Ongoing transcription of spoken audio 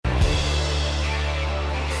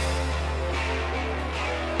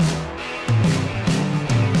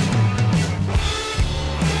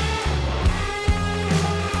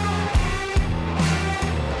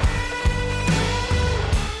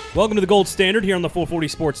Welcome to the Gold Standard here on the 440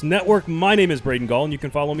 Sports Network. My name is Braden Gall, and you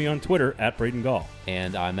can follow me on Twitter at Braden Gall.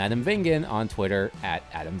 And I'm Adam Vingan on Twitter at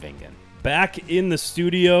Adam Vingan. Back in the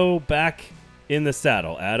studio, back in the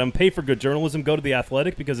saddle. Adam, pay for good journalism. Go to The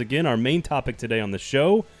Athletic because, again, our main topic today on the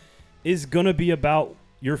show is going to be about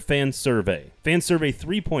your fan survey. Fan survey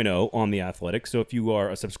 3.0 on The Athletic. So if you are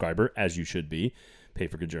a subscriber, as you should be, pay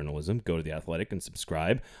for good journalism, go to The Athletic and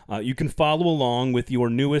subscribe. You can follow along with your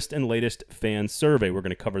newest and latest fan survey. We're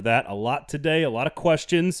going to cover that a lot today, a lot of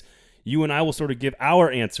questions. You and I will sort of give our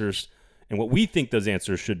answers and what we think those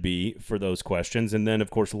answers should be for those questions. And then, of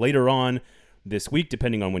course, later on this week,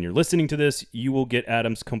 depending on when you're listening to this, you will get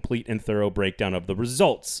Adam's complete and thorough breakdown of the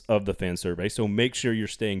results of the fan survey. So make sure you're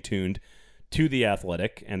staying tuned to The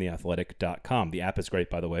Athletic and theathletic.com. The app is great,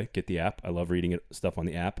 by the way. Get the app. I love reading stuff on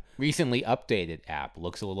the app. Recently updated app.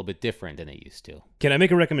 Looks a little bit different than it used to. Can I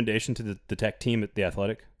make a recommendation to the tech team at The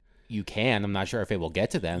Athletic? You can. I'm not sure if it will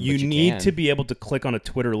get to them. You but need can. to be able to click on a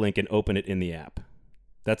Twitter link and open it in the app.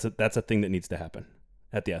 That's a thing that needs to happen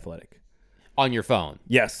at The Athletic. On your phone.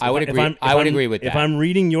 Yes. I would agree. I would agree with that. If I'm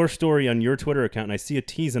reading your story on your Twitter account and I see a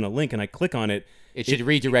tease and a link and I click on it, it should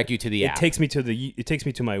redirect you to the app. It takes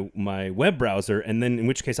me to my web browser, and then in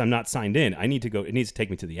which case I'm not signed in. It needs to take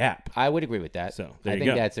me to the app. I would agree with that. So I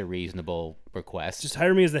think that's a reasonable request. Just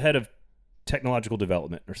hire me as the head of technological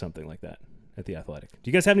development or something like that at The Athletic.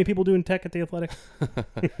 Do you guys have any people doing tech at The Athletic?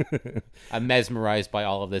 I'm mesmerized by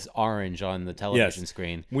all of this orange on the television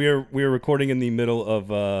screen. We're recording in the middle of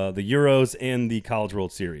the Euros and the College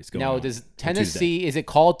World Series going on. Now, does Tennessee, is it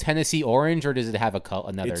called Tennessee Orange, or does it have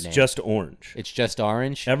another name? It's just orange. It's just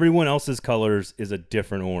orange? Everyone else's colors is a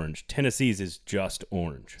different orange. Tennessee's is just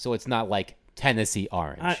orange. So it's not like Tennessee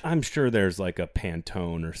Orange. I'm sure there's like a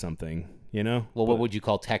Pantone or something, you know? Well, what would you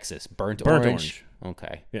call Texas? Burnt orange.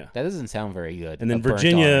 Okay. Yeah. That doesn't sound very good. And then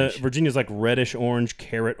Virginia's like reddish orange,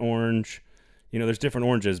 carrot orange. You know, there's different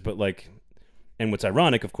oranges, but and what's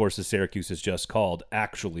ironic, of course, is Syracuse is just called,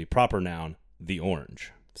 actually, proper noun, the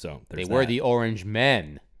Orange. So they were the Orange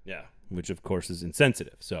Men. Yeah, which of course is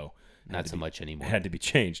insensitive. So not so much anymore. It had to be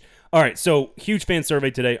changed. All right, so huge fan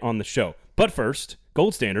survey today on the show. But first,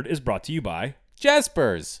 Gold Standard is brought to you by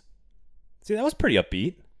Jaspers. See, that was pretty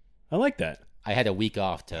upbeat. I like that. I had a week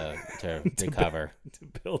off to recover. To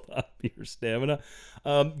build up your stamina.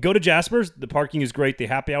 Go to Jaspers. The parking is great. The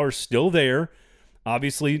happy hour is still there.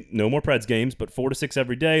 Obviously, no more Preds games, but 4 to 6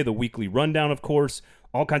 every day. The weekly rundown, of course.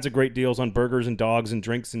 All kinds of great deals on burgers and dogs and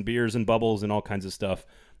drinks and beers and bubbles and all kinds of stuff.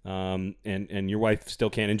 And your wife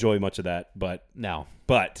still can't enjoy much of that.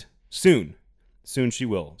 But soon she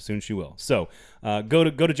will. So go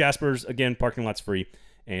to Jaspers. Again, parking lot's free.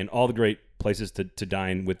 And all the great places to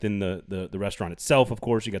dine within the restaurant itself. Of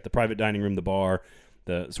course, you got the private dining room, the bar,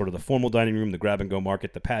 the sort of the formal dining room, the grab-and-go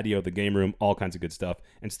market, the patio, the game room, all kinds of good stuff.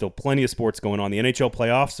 And still plenty of sports going on. The NHL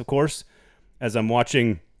playoffs, of course, as I'm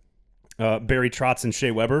watching Barry Trotz and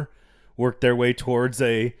Shea Weber work their way towards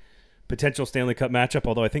a potential Stanley Cup matchup,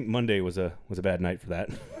 although I think Monday was a bad night for that.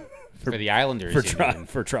 For the Islanders,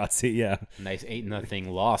 for Trotzy, yeah. Nice 8-0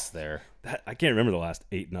 loss there. I can't remember the last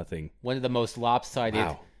 8-0. One of the most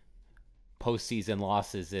lopsided postseason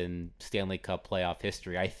losses in Stanley Cup playoff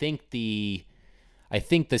history. I think the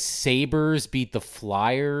Sabres beat the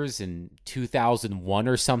Flyers in 2001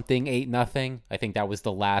 or something, 8-0. I think that was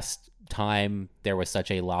the last time there was such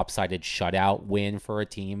a lopsided shutout win for a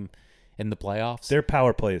team in the playoffs. Their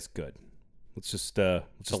power play is good. Let's just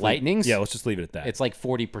Lightnings? Yeah, let's just leave it at that. It's like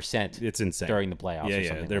 40%. It's insane during the playoffs.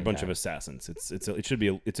 Yeah, they're a bunch of assassins.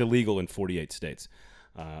 It's illegal in 48 states,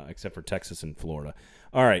 except for Texas and Florida.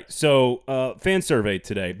 All right, so fan survey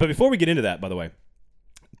today. But before we get into that, by the way,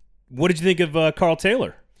 what did you think of Carl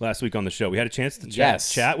Taylor last week on the show? We had a chance to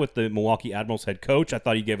chat with the Milwaukee Admirals head coach. I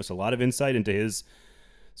thought he gave us a lot of insight into his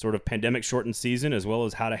sort of pandemic-shortened season, as well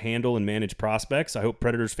as how to handle and manage prospects. I hope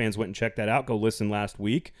Predators fans went and checked that out. Go listen last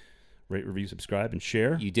week. Rate, review, subscribe, and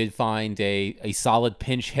share. You did find a solid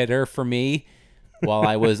pinch hitter for me while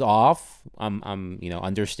I was off. I'm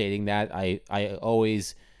understating that. I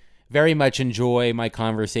always very much enjoy my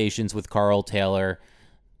conversations with Carl Taylor.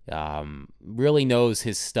 Really knows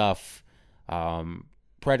his stuff.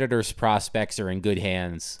 Predators prospects are in good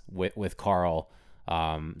hands with Carl.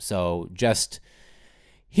 So just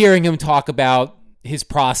hearing him talk about his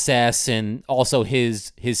process and also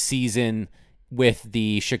his season with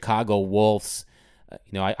the Chicago Wolves.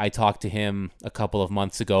 I talked to him a couple of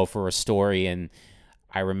months ago for a story, and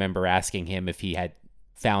I remember asking him if he had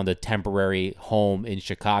found a temporary home in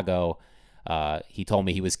Chicago. He told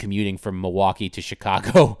me he was commuting from Milwaukee to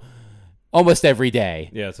Chicago almost every day.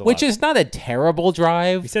 Yeah, it's a which lot. Is not a terrible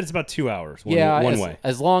drive. He said it's about 2 hours one way.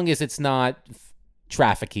 As long as it's not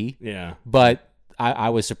trafficky. Yeah. But I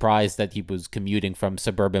was surprised that he was commuting from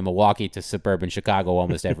suburban Milwaukee to suburban Chicago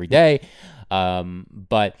almost every day.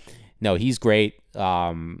 But no, he's great.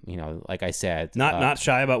 Like I said, Not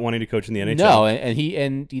shy about wanting to coach in the NHL. No,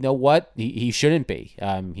 and you know what? He shouldn't be.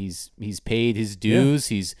 He's paid his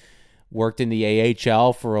dues. Yeah. He's worked in the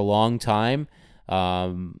AHL for a long time.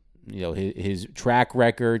 His track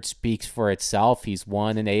record speaks for itself. He's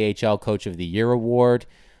won an AHL Coach of the Year award.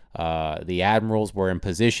 The Admirals were in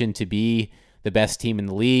position to be the best team in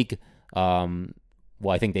the league.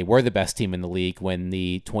 I think they were the best team in the league when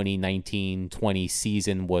the 2019-20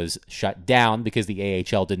 season was shut down because the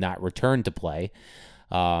AHL did not return to play.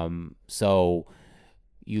 So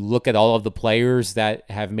you look at all of the players that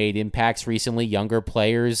have made impacts recently, younger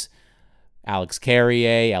players, Alex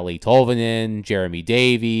Carrier, Eeli Tolvanen, Jeremy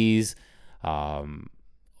Davies, Tanner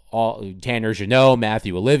Jeannot,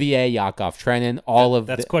 Matthew Olivier, Yakov Trenin,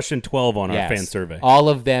 that's question 12 on our fan survey. All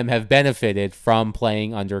of them have benefited from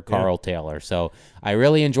playing under Carl Taylor. So I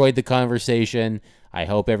really enjoyed the conversation. I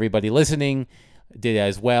hope everybody listening did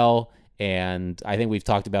as well. And I think we've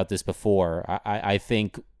talked about this before. I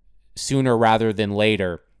think sooner rather than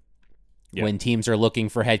later, when teams are looking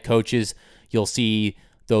for head coaches, you'll see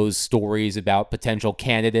those stories about potential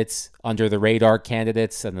candidates, under the radar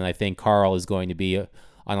candidates. And then I think Carl is going to be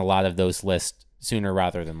on a lot of those lists sooner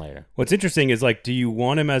rather than later. What's interesting is, do you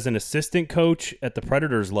want him as an assistant coach at the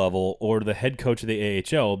Predators level or the head coach of the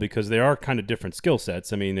AHL? Because they are kind of different skill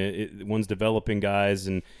sets. I mean, one's developing guys,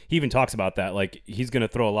 and he even talks about that. He's going to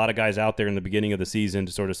throw a lot of guys out there in the beginning of the season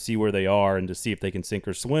to sort of see where they are and to see if they can sink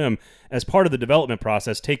or swim as part of the development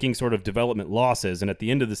process, taking sort of development losses. And at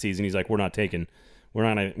the end of the season, he's like, we're not taking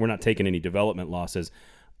any development losses.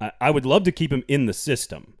 I would love to keep him in the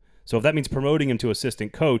system. So if that means promoting him to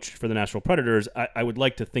assistant coach for the Nashville Predators, I would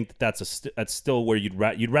like to think that that's still where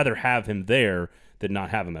you'd rather have him there than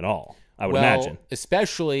not have him at all, I would imagine.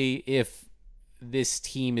 Especially if this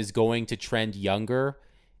team is going to trend younger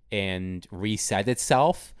and reset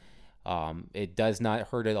itself. It does not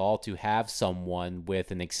hurt at all to have someone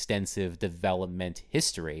with an extensive development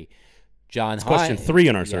history. Question 3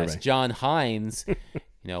 on our survey. John Hynes,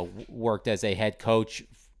 worked as a head coach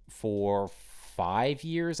for 5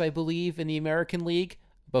 years, I believe, in the American League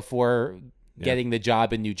before getting the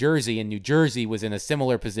job in New Jersey. And New Jersey was in a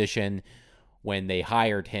similar position when they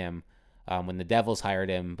hired him, when the Devils hired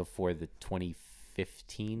him before the 2015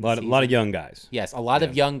 season. A lot of young guys. Yes, a lot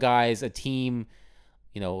of young guys, a team,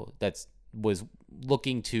 that was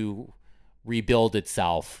looking to rebuild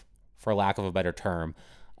itself, for lack of a better term.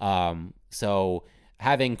 So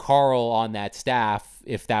having Carl on that staff,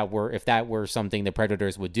 if that were something the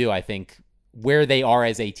Predators would do, I think where they are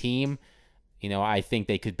as a team, I think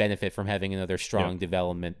they could benefit from having another strong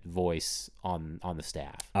development voice on the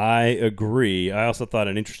staff. I agree. I also thought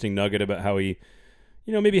an interesting nugget about how he,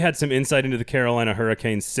 maybe had some insight into the Carolina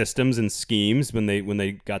Hurricanes systems and schemes when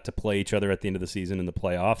they got to play each other at the end of the season in the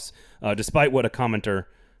playoffs, despite what a commenter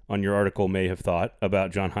on your article may have thought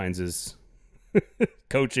about John Hynes's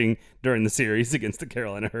coaching during the series against the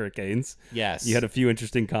Carolina Hurricanes. Yes. You had a few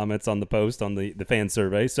interesting comments on the post on the fan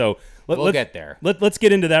survey. So we'll get there. Let's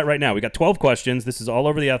get into that right now. We got 12 questions. This is all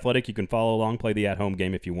over The Athletic. You can follow along, play the at-home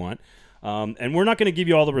game if you want. And we're not going to give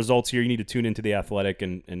you all the results here. You need to tune into The Athletic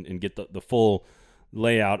and get the full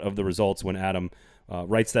layout of the results when Adam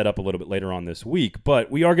writes that up a little bit later on this week. But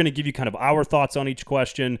we are going to give you kind of our thoughts on each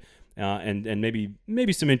question. And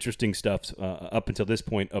maybe some interesting stuff up until this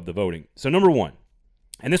point of the voting. So number 1,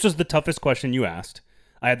 and this was the toughest question you asked.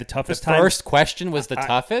 I had the toughest time. The first question was the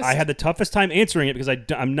toughest? I had the toughest time answering it because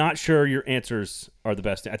I'm not sure your answers are the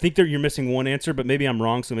best. I think you're missing one answer, but maybe I'm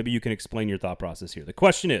wrong, so maybe you can explain your thought process here. The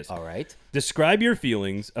question is, all right, describe your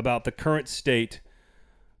feelings about the current state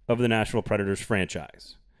of the Nashville Predators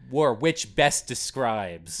franchise. Which best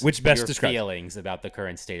describes your feelings about the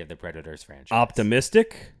current state of the Predators franchise?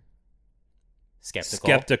 Optimistic,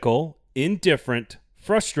 skeptical, indifferent,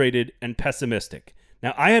 frustrated, and pessimistic.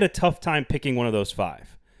 Now, I had a tough time picking one of those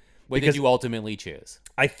 5. What did you ultimately choose?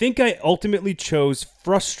 I think I ultimately chose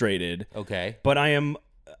frustrated. Okay. But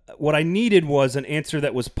what I needed was an answer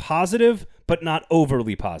that was positive, but not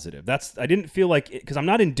overly positive. I didn't feel like, because I'm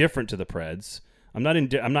not indifferent to the Preds. I'm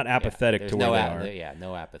not apathetic to where they are. Yeah,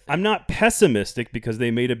 no apathy. I'm not pessimistic because they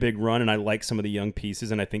made a big run, and I like some of the young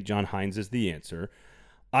pieces, and I think John Hynes is the answer.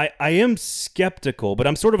 I am skeptical, but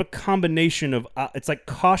I'm sort of a combination of it's like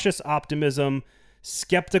cautious optimism.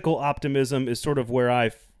 Skeptical optimism is sort of where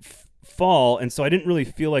I fall, and so I didn't really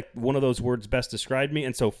feel like one of those words best described me,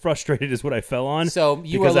 and so frustrated is what I fell on. So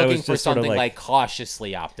you were looking for something like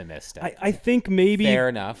cautiously optimistic. I think maybe fair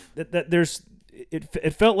enough. That there's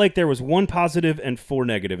it felt like there was one positive and 4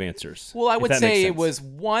 negative answers. Well, I if would that say makes it sense. was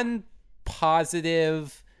one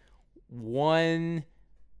positive, one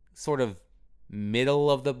sort of middle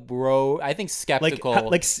of the road. I think skeptical. How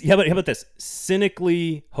about this?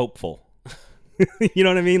 Cynically hopeful. You know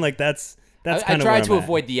what I mean? Like that's I kind of tried where to I'm at.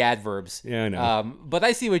 avoid the adverbs. Yeah, I know. But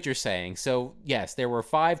I see what you're saying. So, yes, there were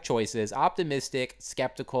 5 choices: optimistic,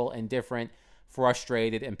 skeptical, indifferent,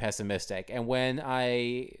 frustrated, and pessimistic. And when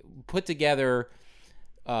I put together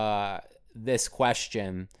this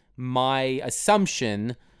question, my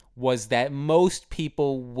assumption was that most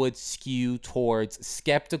people would skew towards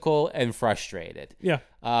skeptical and frustrated. Yeah,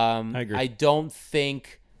 I agree.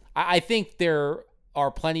 I think there are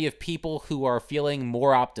plenty of people who are feeling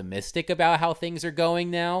more optimistic about how things are going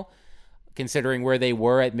now, considering where they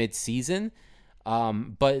were at midseason.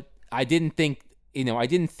 But I didn't think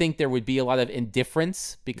there would be a lot of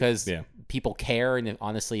indifference because people care. And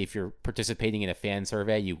honestly, if you're participating in a fan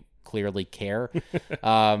survey, you clearly care.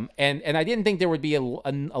 And I didn't think there would be a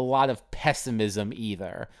lot of pessimism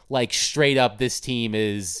either. Like straight up, this team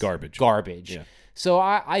is Garbage. Yeah. So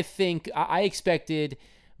I think I expected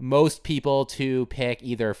most people to pick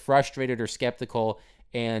either frustrated or skeptical.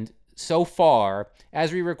 And so far,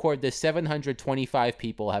 as we record this, 725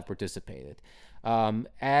 people have participated.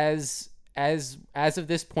 As of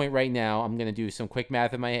this point right now, I'm going to do some quick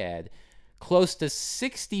math in my head. Close to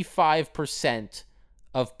 65%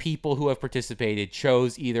 of people who have participated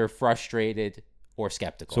chose either frustrated or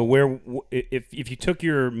skeptical. So if you took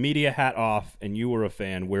your media hat off and you were a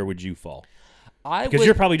fan, where would you fall? Because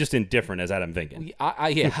you're probably just indifferent, as Adam thinking.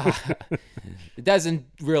 Yeah, it doesn't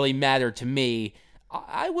really matter to me.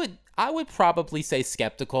 I would probably say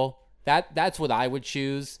skeptical. That's what I would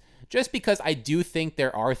choose, just because I do think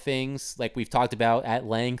there are things, like we've talked about at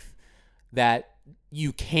length, that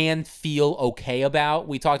you can feel okay about.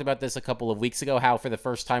 We talked about this a couple of weeks ago, how for the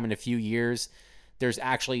first time in a few years, there's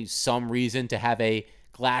actually some reason to have a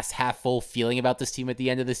glass half full feeling about this team at the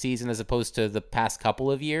end of the season, as opposed to the past couple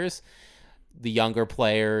of years. The younger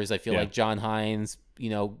players, I feel like John Hines,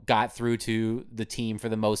 got through to the team for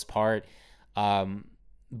the most part.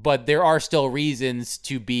 But there are still reasons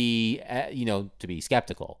to be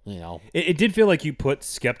skeptical. It did feel like you put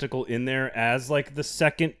skeptical in there as like the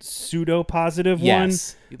second pseudo positive one.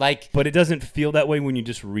 But it doesn't feel that way when you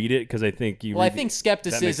just read it, because I think I think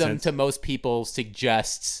skepticism to most people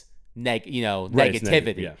suggests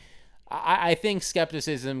negativity. Yeah. I think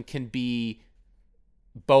skepticism can be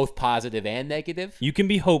both positive and negative. You can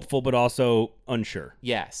be hopeful, but also unsure.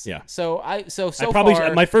 Yes. Yeah.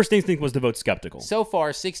 My first instinct was to vote skeptical. So far,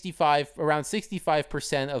 around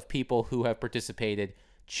 65% of people who have participated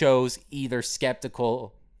chose either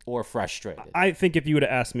skeptical or frustrated. I think if you would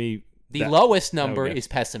have asked me, the lowest number is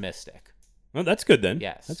pessimistic. Well, that's good then.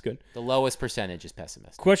 Yes. That's good. The lowest percentage is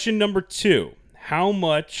pessimistic. Question number 2. How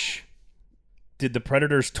much did the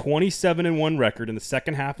Predators' 27-1 record in the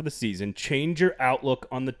second half of the season change your outlook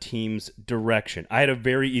on the team's direction? I had a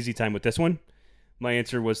very easy time with this one. My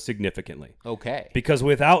answer was significantly. Okay. Because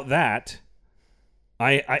without that,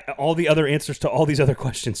 I all the other answers to all these other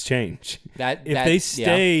questions change.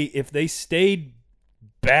 If they stayed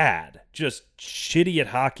bad, just shitty at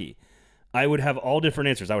hockey, I would have all different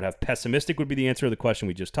answers. I would have pessimistic would be the answer to the question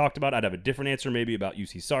we just talked about. I'd have a different answer maybe about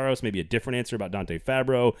UC Saros, maybe a different answer about Dante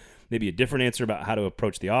Fabro, maybe a different answer about how to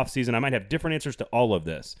approach the offseason. I might have different answers to all of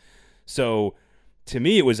this. So to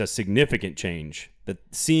me, it was a significant change, that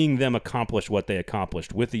seeing them accomplish what they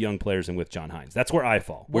accomplished with the young players and with John Hines. That's where I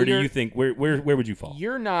fall. Where do you think, where would you fall?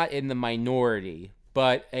 You're not in the minority,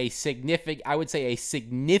 but I would say a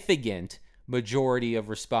significant majority of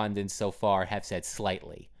respondents so far have said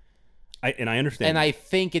slightly. I understand. And I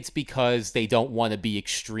think it's because they don't want to be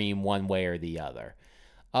extreme one way or the other.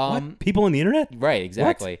 What? People on the internet? Right,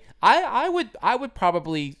 exactly. I would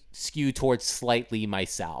probably skew towards slightly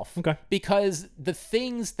myself. Okay. Because the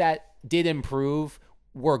things that did improve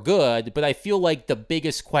were good, but I feel like the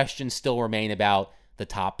biggest questions still remain about the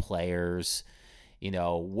top players,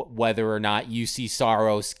 whether or not UC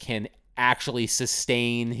Saros can actually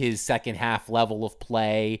sustain his second half level of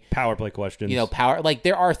play. Power play questions.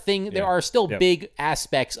 There are still big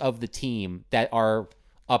aspects of the team that are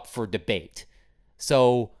up for debate.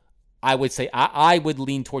 So I would say I would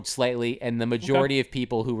lean towards slightly, and the majority of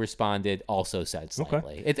people who responded also said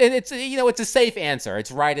slightly. Okay. It's a safe answer.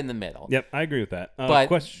 It's right in the middle. Yep, I agree with that.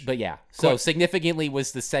 But yeah. So significantly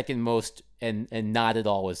was the second most, and not at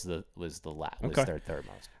all was third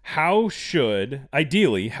most. How should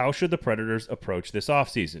the Predators approach this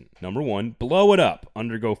offseason? Number 1, blow it up,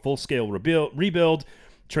 undergo full-scale rebuild,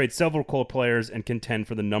 trade several core players, and contend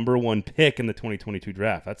for the number 1 pick in the 2022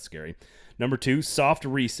 draft. That's scary. Number 2, soft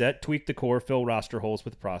reset. Tweak the core, fill roster holes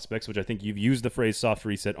with prospects, which I think you've used the phrase soft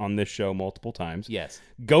reset on this show multiple times. Yes.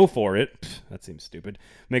 Go for it. Pfft, that seems stupid.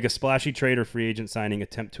 Make a splashy trade or free agent signing.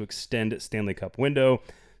 Attempt to extend Stanley Cup window.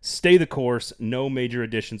 Stay the course. No major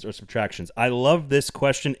additions or subtractions. I love this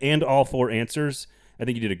question and all 4 answers. I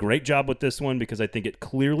think you did a great job with this one because I think it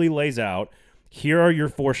clearly lays out, here are your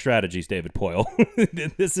 4 strategies, David Poyle.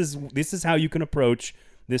 This is how you can approach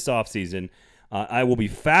this offseason. I will be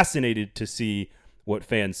fascinated to see what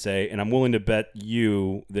fans say, and I'm willing to bet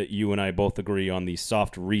you that you and I both agree on the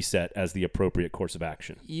soft reset as the appropriate course of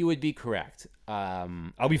action. You would be correct.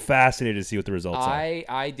 I'll be fascinated to see what the results are.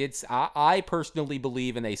 I personally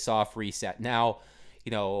believe in a soft reset. Now,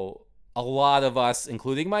 a lot of us,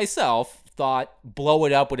 including myself, thought blow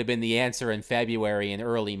it up would have been the answer in February and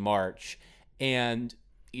early March. And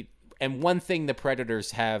one thing the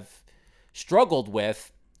Predators have struggled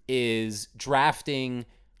with is drafting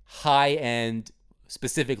high-end,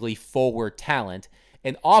 specifically forward talent.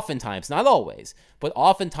 And oftentimes, not always, but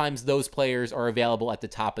oftentimes those players are available at the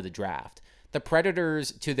top of the draft. The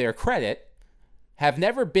Predators, to their credit, have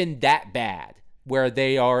never been that bad where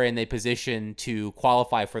they are in a position to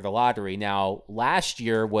qualify for the lottery. Now, last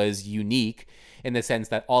year was unique in the sense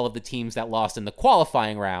that all of the teams that lost in the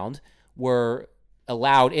qualifying round were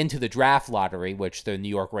allowed into the draft lottery, which the New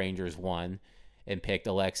York Rangers won and picked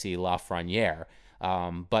Alexis Lafreniere.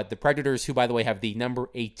 But the Predators, who, by the way, have the number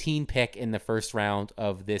 18 pick in the first round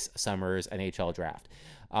of this summer's NHL draft.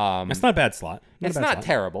 It's not a bad slot. It's not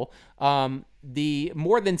terrible. The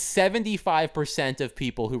more than 75% of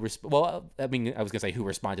people who I was going to say who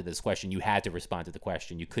responded to this question. You had to respond to the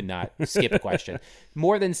question. You could not skip a question.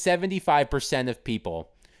 More than 75% of people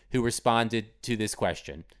who responded to this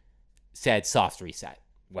question said soft reset.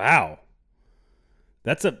 Wow.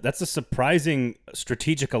 That's a surprising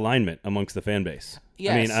strategic alignment amongst the fan base.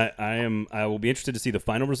 Yes. I mean, I will be interested to see the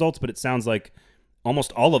final results, but it sounds like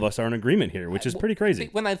almost all of us are in agreement here, which is pretty crazy.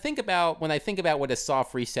 When I think about what a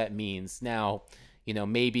soft reset means, now,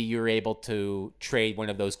 maybe you're able to trade one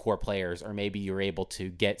of those core players, or maybe you're able to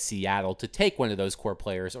get Seattle to take one of those core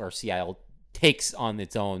players, or Seattle takes on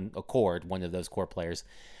its own accord one of those core players.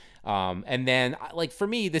 And then, for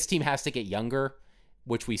me, this team has to get younger,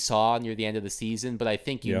 which we saw near the end of the season, but I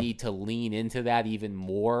think you need to lean into that even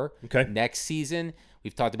more next season.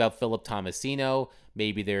 We've talked about Philip Tomasino.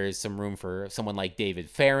 Maybe there is some room for someone like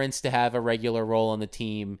David Ferentz to have a regular role on the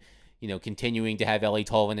team, continuing to have Eeli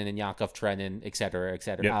Tolvanen and Yakov Trenin, et cetera,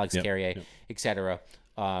 Alex Carrier, et cetera,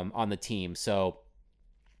 on the team. So,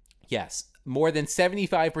 yes, more than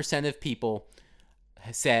 75% of people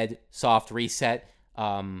said soft reset.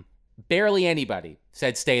 Barely anybody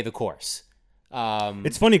said stay the course.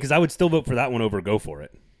 It's funny because I would still vote for that one over go for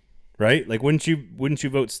it, right? Like, wouldn't you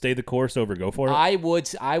vote stay the course over go for it? I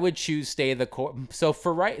would choose stay the course. So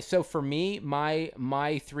for me,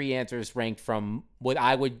 my 3 answers ranked from what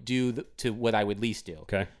I would do to what I would least do.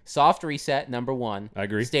 Okay. Soft reset, number 1. I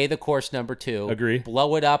agree. Stay the course, number 2. Agree.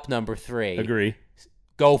 Blow it up, number 3. Agree.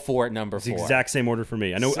 Go for it, number 4. It's the exact same order for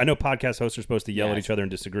me. I know podcast hosts are supposed to yell at each other and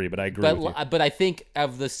disagree, but I agree with you. But I think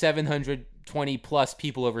of the 720 plus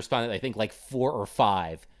people who have responded, I think 4 or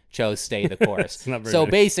 5 chose stay the course. So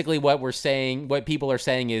basically what people are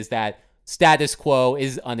saying is that status quo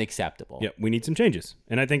is unacceptable. Yeah, we need some changes.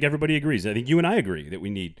 And I think everybody agrees. I think you and I agree that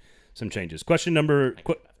we need some changes. Question number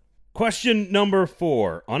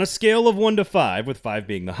 4. On a scale of 1 to 5, with 5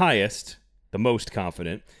 being the highest, the most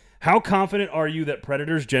confident, how confident are you that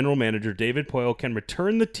Predators general manager David Poile can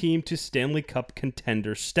return the team to Stanley Cup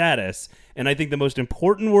contender status? And I think the most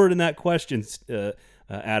important word in that question,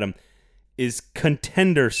 Adam, is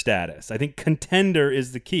contender status. I think contender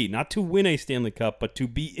is the key, not to win a Stanley Cup, but to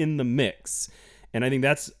be in the mix. And I think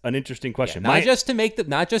that's an interesting question. Not just to make the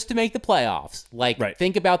playoffs.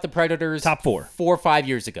 Think about the Predators top 4 or 5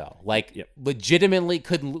 years ago. Legitimately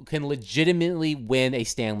can legitimately win a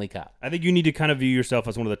Stanley Cup. I think you need to kind of view yourself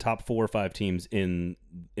as one of the top 4 or 5 teams in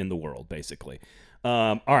the world, basically.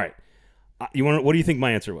 All right, what do you think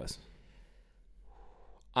my answer was?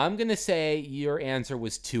 I'm gonna say your answer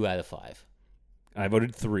was 2 out of 5. I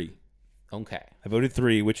voted 3. Okay. I voted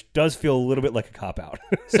 3, which does feel a little bit like a cop-out.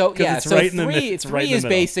 So, yeah, it's right in the middle. Three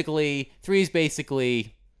is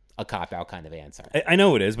basically a cop-out kind of answer. I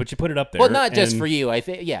know it is, but you put it up there. Well, not just for you, I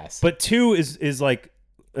think, yes. But 2 is like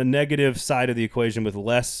a negative side of the equation with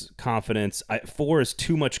less confidence. 4 is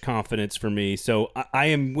too much confidence for me. So I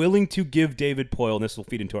am willing to give David Poile, and this will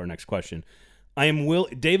feed into our next question,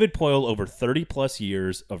 David Poile, over 30-plus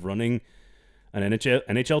years of running an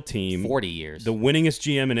NHL team. 40 years. The winningest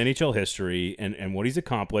GM in NHL history and what he's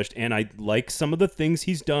accomplished. And I like some of the things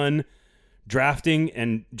he's done drafting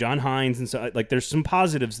and John Hines and so like there's some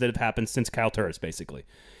positives that have happened since Kyle Turris basically.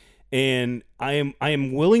 And I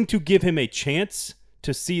am willing to give him a chance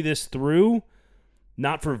to see this through,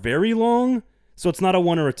 not for very long. So it's not a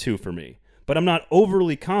 1 or a 2 for me. But I'm not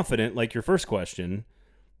overly confident, like your first question,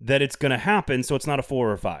 that it's going to happen. So it's not a 4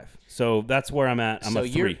 or a 5. So that's where I'm at. I'm a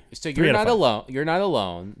 3. You're not alone. You're not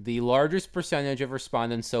alone. The largest percentage of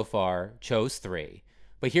respondents so far chose 3.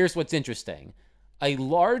 But here's what's interesting. A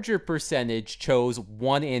larger percentage chose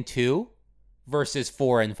 1 and 2 versus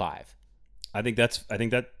 4 and 5. I think that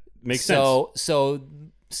makes sense.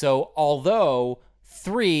 So although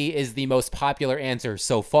 3 is the most popular answer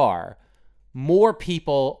so far, more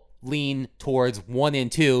people lean towards 1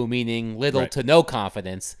 and 2, meaning little to no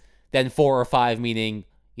confidence, than 4 or 5, meaning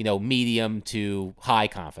medium to high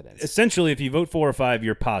confidence. Essentially, if you vote 4 or 5,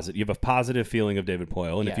 you're positive. You have a positive feeling of David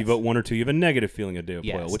Poile, and if you vote 1 or 2, you have a negative feeling of David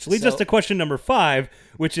Poile, which leads us to question number 5,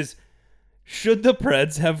 which is: should the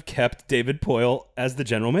Preds have kept David Poile as the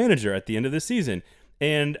general manager at the end of the season?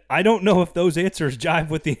 And I don't know if those answers jive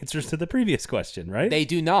with the answers to the previous question, right? They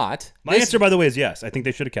do not. My answer, by the way, is yes. I think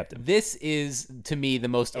they should have kept him. This is, to me, the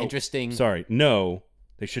most interesting. Sorry. No,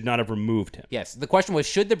 they should not have removed him. Yes. The question was,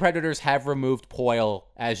 should the Predators have removed Poile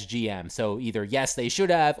as GM? So either yes, they should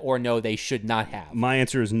have, or no, they should not have. My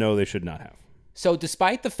answer is no, they should not have. So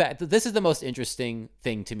despite the fact that this is the most interesting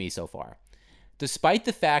thing to me so far, despite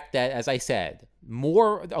the fact that, as I said,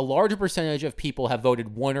 a larger percentage of people have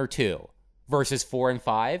voted 1 or 2 versus 4 and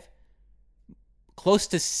 5, close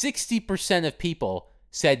to 60% of people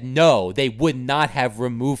said no, they would not have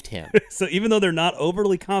removed him. So even though they're not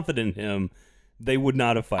overly confident in him, they would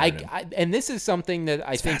not have fired him. And this is something that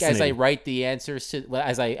I think as I write the answers to,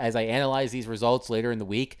 as I analyze these results later in the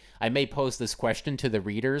week, I may pose this question to the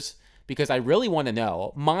readers because I really want to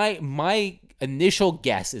know. My initial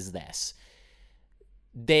guess is this: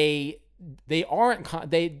 that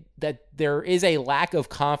there is a lack of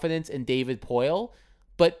confidence in David Poile,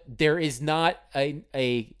 but there is not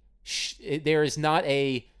a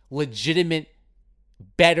legitimate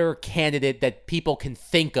better candidate that people can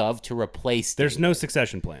think of to replace David. There's no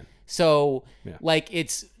succession plan. So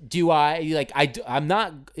it's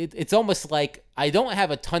almost like I don't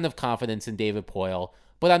have a ton of confidence in David Poile,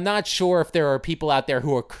 but I'm not sure if there are people out there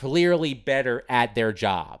who are clearly better at their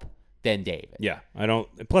job than David. Yeah, I don't.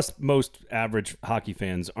 Plus, most average hockey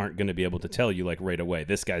fans aren't going to be able to tell you right away,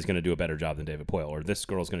 this guy's going to do a better job than David Poile, or this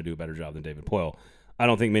girl's going to do a better job than David Poile. I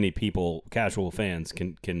don't think many people, casual fans,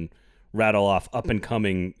 can rattle off up and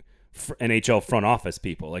coming NHL front office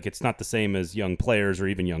people. It's not the same as young players or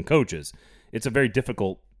even young coaches. It's a very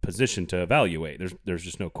difficult position to evaluate. There's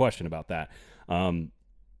just no question about that.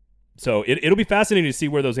 So it'll be fascinating to see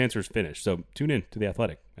where those answers finish. So tune in to The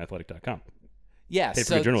Athletic, athletic.com. Yeah,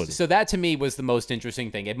 so that to me was the most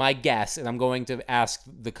interesting thing. And my guess, and I'm going to ask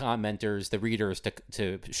the commenters, the readers,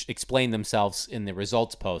 to explain themselves in the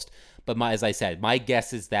results post. But as I said, my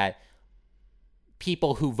guess is that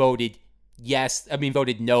people who voted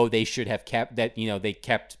no, they should have kept that.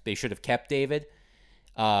 They should have kept David.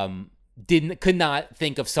 Could not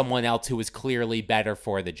think of someone else who was clearly better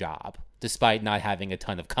for the job, despite not having a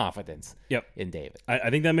ton of confidence in David. I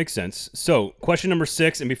think that makes sense. So question number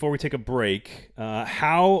 6, and before we take a break,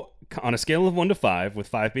 how, on a scale of 1 to 5, with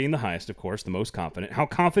 5 being the highest, of course, the most confident, how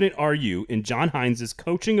confident are you in John Hines'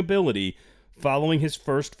 coaching ability following his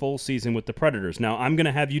first full season with the Predators? Now, I'm going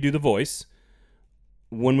to have you do the voice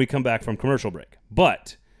when we come back from commercial break,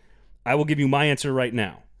 but I will give you my answer right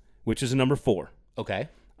now, which is a number 4. Okay.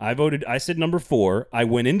 I said number 4. I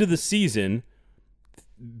went into the season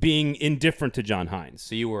being indifferent to John Hines.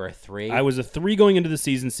 So you were a 3? I was a 3 going into the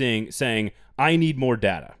season saying I need more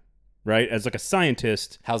data, right? As a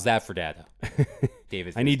scientist. How's that for data?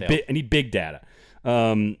 David, I need big data.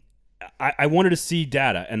 I wanted to see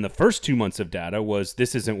data, and the first 2 months of data was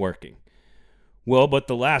this isn't working. Well, but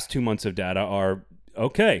the last 2 months of data are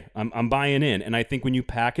okay. I'm buying in, and I think when you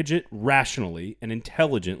package it rationally and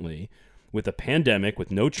intelligently, with a pandemic, with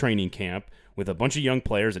no training camp, with a bunch of young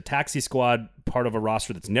players, a taxi squad, part of a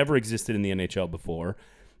roster that's never existed in the NHL before,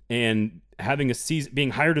 and having a season,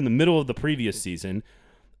 being hired in the middle of the previous season,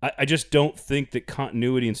 I just don't think that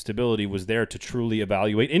continuity and stability was there to truly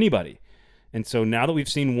evaluate anybody. And so now that we've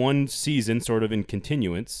seen one season sort of in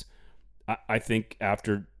continuance, I think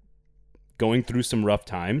after going through some rough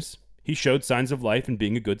times, he showed signs of life and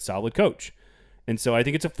being a good, solid coach. And so I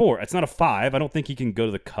think it's a 4. It's not a 5. I don't think he can go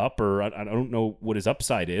to the Cup, or I don't know what his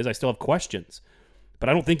upside is. I still have questions. But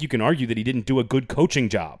I don't think you can argue that he didn't do a good coaching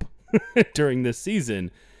job during this season,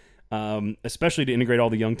 especially to integrate all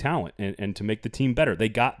the young talent and to make the team better. They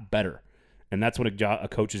got better. And that's what a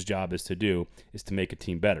coach's job is to do, is to make a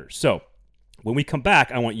team better. So When we come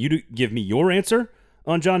back, I want you to give me your answer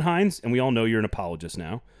on John Hines, and we all know you're an apologist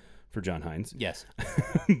now for John Hines. Yes.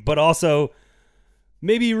 But also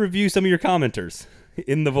maybe review some of your commenters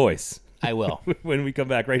in the voice. I will. When we come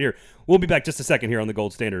back right here. We'll be back just a second here on the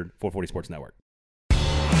Gold Standard 440 Sports Network.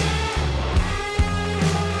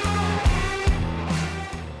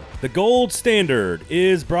 The Gold Standard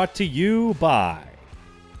is brought to you by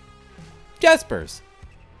Jaspers.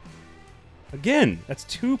 Again, that's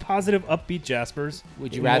 2 positive, upbeat Jaspers.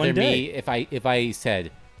 Would you in rather one day. me if I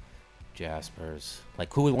said Jaspers?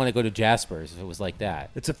 Like, who would want to go to Jaspers if it was like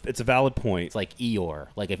that? It's a valid point. It's like Eeyore.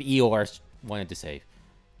 Like, if Eeyore wanted to say,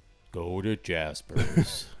 go to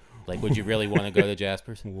Jaspers. Like, would you really want to go to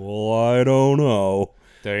Jaspers? Well, I don't know.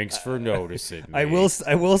 Thanks for noticing me. I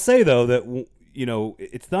will say though that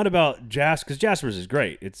it's not about Jaspers, because Jaspers is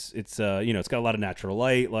great. It's it's got a lot of natural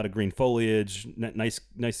light, a lot of green foliage, nice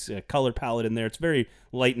color palette in there. It's very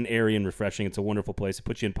light and airy and refreshing. It's a wonderful place. It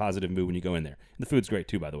puts you in positive mood when you go in there. And the food's great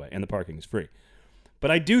too, by the way, and the parking is free. But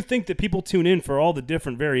I do think that people tune in for all the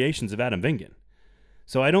different variations of Adam Vingan.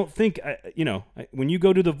 So I don't think when you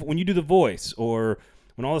do the voice, or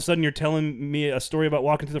when all of a sudden you're telling me a story about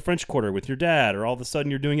walking to the French Quarter with your dad, or all of a sudden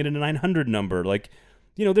you're doing it in a 900 number, like.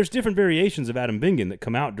 There's different variations of Adam Vingan that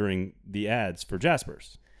come out during the ads for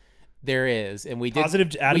Jaspers. There is, and we did.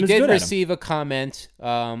 Positive Adam we is did good, receive a comment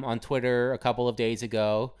on Twitter a couple of days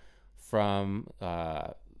ago from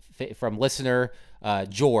listener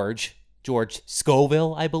George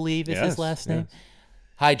Scoville, I believe is his last name. Yes.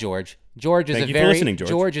 Hi, George. George is Thank you for listening, George.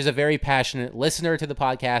 George is a very passionate listener to the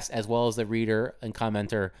podcast, as well as a reader and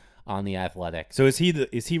commenter on The Athletic. So is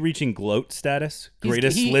he reaching gloat status?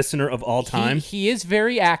 Greatest listener of all time? He is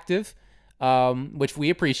very active, which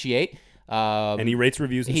we appreciate. And he rates,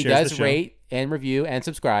 reviews, and he shares the does show. rate and review and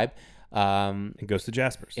subscribe. It goes to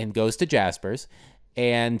Jaspers. And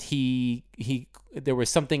there was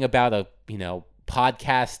something about a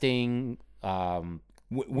podcasting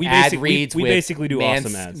we ad reads. We with basically do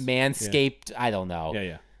awesome ads. Manscaped. Yeah. I don't know.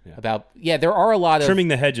 Yeah. There are a lot of trimming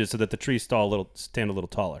the hedges so that the trees stand a little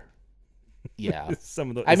taller. Yeah.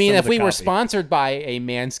 If we were sponsored by a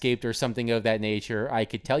Manscaped or something of that nature, I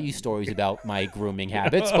could tell you stories about my grooming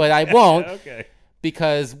habits, but I won't. Okay.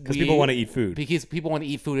 Because people want to eat food. Because people want to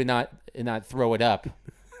eat food and not throw it up,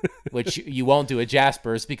 which you won't do at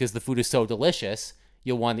Jasper's because the food is so delicious.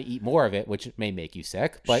 You'll want to eat more of it, which may make you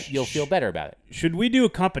sick, but you'll feel better about it. Should we do a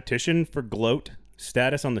competition for gloat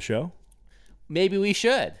status on the show? Maybe we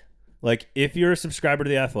should. Like, if you're a subscriber to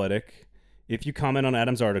The Athletic, if you comment on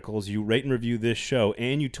Adam's articles, you rate and review this show,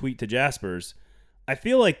 and you tweet to Jaspers, I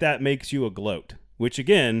feel like that makes you a gloat, which,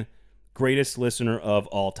 again, greatest listener of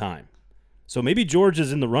all time. So maybe George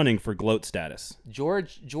is in the running for gloat status.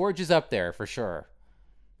 George is up there for sure.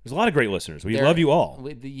 There's a lot of great listeners. We love you all.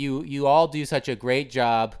 You all do such a great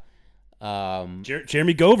job.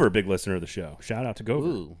 Jeremy Gover, big listener of the show. Shout out to Gover.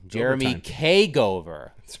 Ooh, Jeremy K.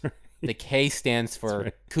 Gover. That's right. The K stands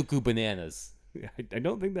for Cuckoo Bananas. I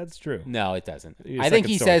don't think that's true. No, it doesn't. I think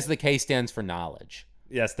he says the K stands for knowledge.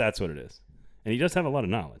 Yes, that's what it is. And he does have a lot of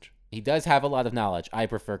knowledge. He does have a lot of knowledge. I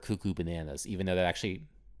prefer Cuckoo Bananas, even though that actually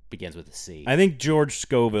begins with a C. I think George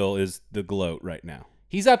Scoville is the gloat right now.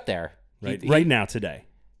 He's up there. Right now, today.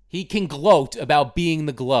 He can gloat about being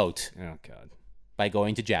the gloat. Oh, God. By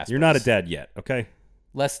going to Jasper's. You're not a dad yet, okay?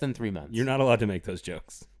 Less than 3 months. You're not allowed to make those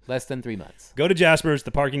jokes. Less than 3 months. Go to Jasper's.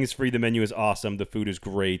 The parking is free. The menu is awesome. The food is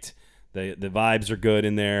great. The vibes are good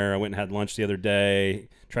in there. I went and had lunch the other day.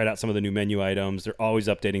 Tried out some of the new menu items. They're always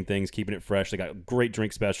updating things, keeping it fresh. They got great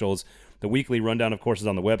drink specials. The weekly rundown, of course, is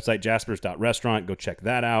on the website, jaspers.restaurant. Go check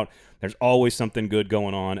that out. There's always something good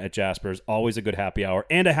going on at Jasper's. Always a good happy hour.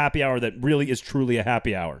 And a happy hour that really is truly a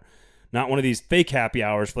happy hour. Not one of these fake happy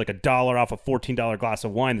hours for like $1 off a $14 glass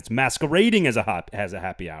of wine that's masquerading as a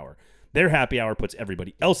happy hour. Their happy hour puts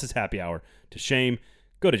everybody else's happy hour to shame.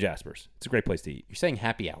 Go to Jasper's. It's a great place to eat. You're saying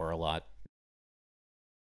happy hour a lot.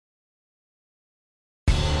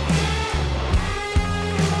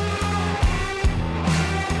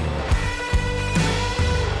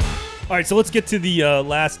 All right, so let's get to the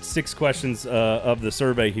last 6 questions of the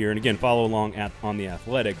survey here. And again, follow along on The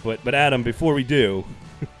Athletic. But Adam, before we do,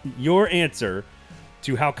 your answer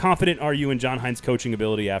to how confident are you in John Hines' coaching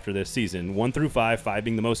ability after this season? 1 through 5, 5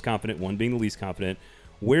 being the most confident, 1 being the least confident.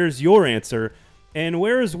 Where's your answer? And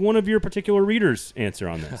where is one of your particular readers' answer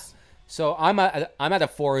on this? So I'm at a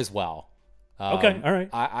 4 as well. Okay, all right.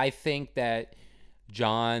 I think that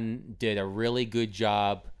John did a really good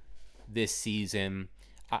job this season.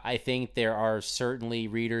 I think there are certainly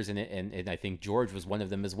readers, and I think George was one of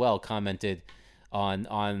them as well, commented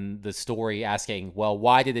on the story asking, well,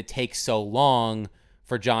 why did it take so long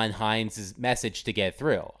for John Hines' message to get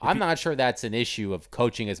through. I'm not sure that's an issue of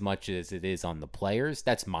coaching as much as it is on the players.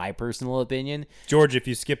 That's my personal opinion. George, if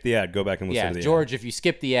you skip the ad, go back and listen to the George, ad. if you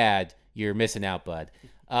skip the ad, you're missing out, bud.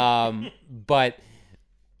 But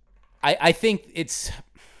I think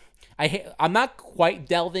I'm not quite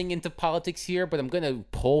delving into politics here, but I'm going to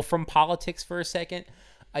pull from politics for a second.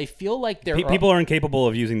 I feel like people are incapable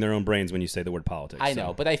of using their own brains when you say the word politics. I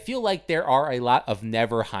know, but I feel like there are a lot of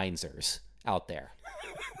never Hinesers out there.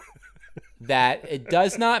 That it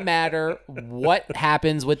does not matter what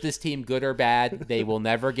happens with this team, good or bad, they will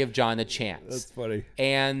never give John a chance. That's funny.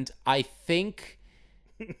 And I think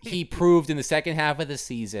he proved in the second half of the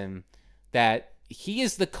season that he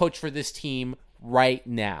is the coach for this team right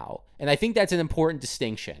now. And I think that's an important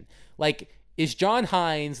distinction. Like, is John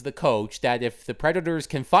Hines the coach that if the Predators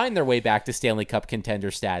can find their way back to Stanley Cup contender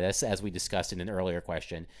status, as we discussed in an earlier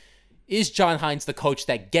question, is John Hines the coach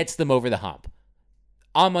that gets them over the hump?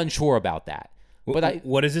 I'm unsure about that. But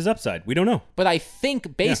what is his upside? We don't know. But I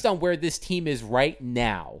think based on where this team is right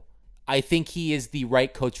now, I think he is the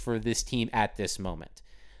right coach for this team at this moment.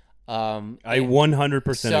 I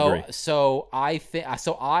 100% agree. So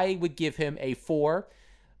I would give him a 4.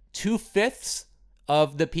 2/5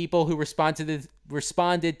 of the people who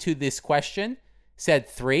responded to this question said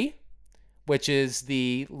 3, which is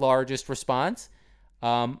the largest response.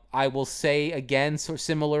 I will say again, so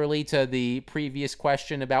similarly to the previous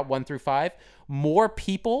question about 1 through 5,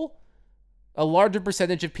 a larger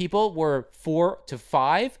percentage of people were 4 to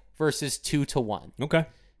 5 versus 2 to 1. Okay.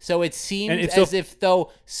 So it seems as if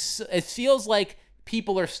though it feels like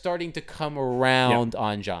people are starting to come around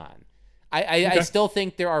on John. I still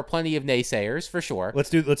think there are plenty of naysayers for sure.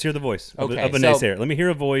 Let's hear the voice of a so, naysayer. Let me hear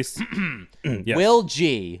a voice. Yes. Will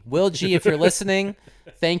G, if you're listening,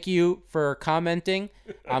 thank you for commenting.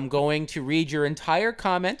 I'm going to read your entire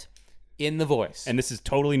comment in the voice. And this is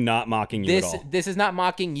totally not mocking you at all. This is not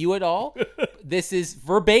mocking you at all. This is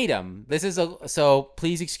verbatim. So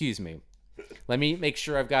please excuse me. Let me make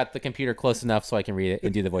sure I've got the computer close enough so I can read it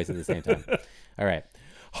and do the voice at the same time. All right.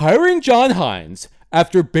 Hiring John Hines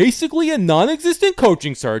after basically a non-existent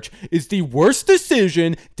coaching search is the worst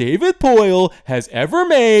decision David Poile has ever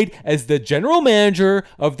made as the general manager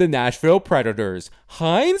of the Nashville Predators.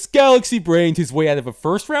 Hines galaxy brained his way out of a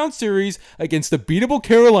first-round series against the beatable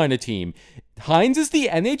Carolina team. Hines is the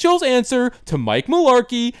NHL's answer to Mike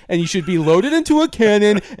Malarkey, and he should be loaded into a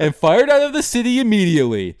cannon and fired out of the city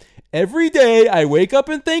immediately. Every day, I wake up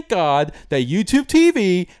and thank God that YouTube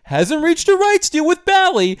TV hasn't reached a rights deal with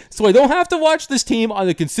Bally, so I don't have to watch this team on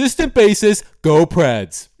a consistent basis. Go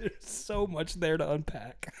Preds. There's so much there to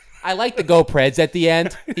unpack. I like the Go Preds at the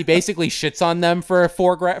end. He basically shits on them for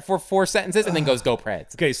four sentences and then goes Go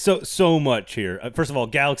Preds. Okay, so much here. First of all,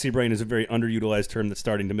 galaxy brain is a very underutilized term that's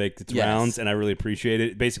starting to make its rounds, and I really appreciate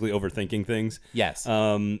it. Basically, overthinking things. Yes.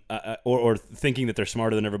 Or thinking that they're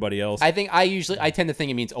smarter than everybody else. I tend to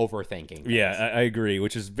think it means overthinking. Yeah, I agree,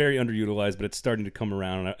 which is very underutilized, but it's starting to come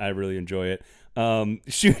around, and I really enjoy it.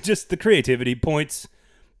 Just the creativity points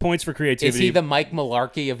for creativity. Is he the Mike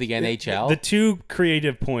Malarkey of the NHL? The two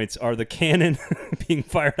creative points are the cannon being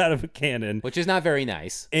fired out of a cannon, which is not very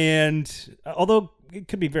nice. And although it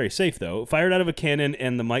could be very safe, though, fired out of a cannon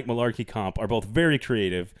and the Mike Malarkey comp are both very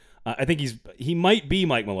creative. I think he might be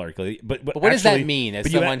Mike Malarkey, but what does that mean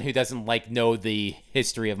as someone who doesn't know the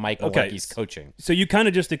history of Mike Malarkey's coaching? So you kind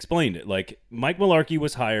of just explained it. Like, Mike Malarkey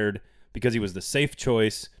was hired because he was the safe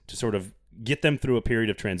choice to sort of get them through a period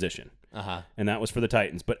of transition. And that was for the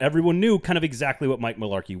Titans. But everyone knew kind of exactly what Mike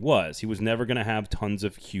Malarkey was. He was never going to have tons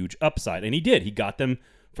of huge upside. And he did. He got them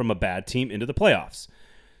from a bad team into the playoffs.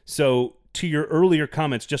 So to your earlier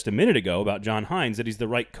comments just a minute ago about John Hines, that he's the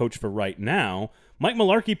right coach for right now, Mike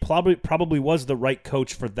Malarkey probably was the right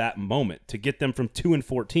coach for that moment to get them from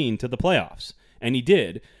 2-14 to the playoffs. And he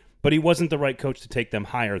did. But he wasn't the right coach to take them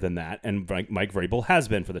higher than that. And Mike Vrabel has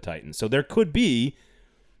been for the Titans. So there could be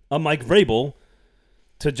a Mike Vrabel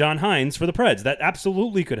to John Hines for the Preds. That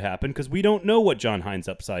absolutely could happen because we don't know what John Hines'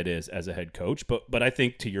 upside is as a head coach. But I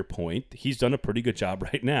think, to your point, he's done a pretty good job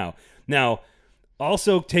right now. Now,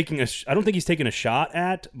 also I don't think he's taking a shot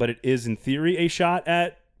at, but it is in theory a shot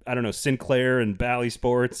at, I don't know, Sinclair and Bally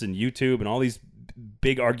Sports and YouTube and all these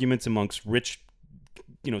big arguments amongst rich,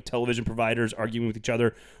 television providers arguing with each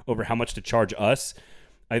other over how much to charge us.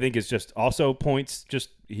 I think it's just also points.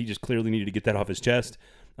 He just clearly needed to get that off his chest.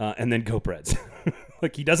 And then go Preds.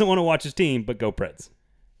 Like, he doesn't want to watch his team, but go Preds.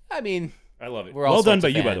 I mean, I love it. Well done by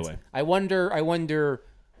you, by the way. I wonder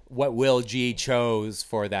what Will G chose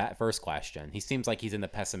for that first question. He seems like he's in the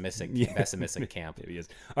pessimistic camp. Maybe he is.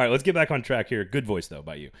 All right, let's get back on track here. Good voice, though,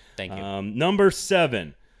 by you. Thank you. Number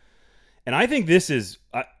 7. And I think this is,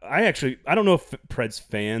 I don't know if Preds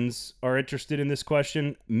fans are interested in this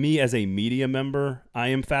question. Me as a media member, I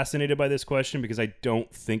am fascinated by this question because I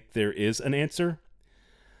don't think there is an answer.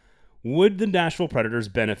 Would the Nashville Predators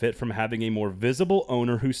benefit from having a more visible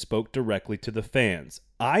owner who spoke directly to the fans?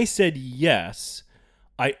 I said yes.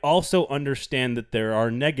 I also understand that there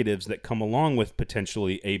are negatives that come along with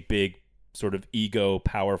potentially a big sort of ego,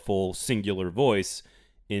 powerful, singular voice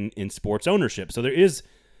in sports ownership. So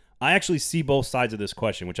I actually see both sides of this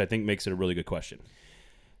question, which I think makes it a really good question.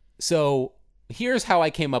 So here's how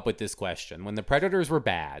I came up with this question. When the Predators were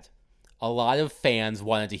bad, a lot of fans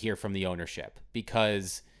wanted to hear from the ownership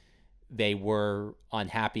because they were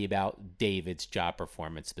unhappy about David's job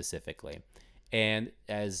performance specifically. And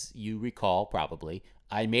as you recall, probably,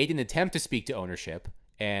 I made an attempt to speak to ownership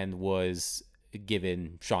and was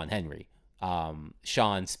given Sean Henry.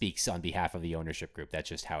 Sean speaks on behalf of the ownership group. That's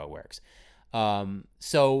just how it works.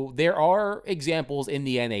 So there are examples in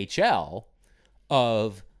the NHL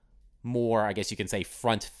of more, I guess you can say,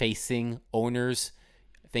 front-facing owners.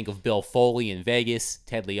 Think of Bill Foley in Vegas,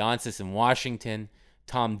 Ted Leonsis in Washington,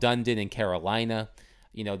 Tom Dundon in Carolina.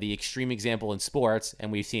 You know, the extreme example in sports,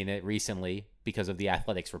 and we've seen it recently because of the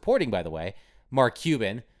Athletics reporting, by the way, Mark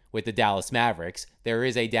Cuban with the Dallas Mavericks. There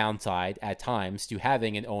is a downside at times to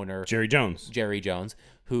having an owner, Jerry Jones,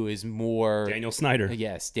 who is more Daniel Snyder.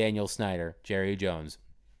 Yes, Daniel Snyder, Jerry Jones.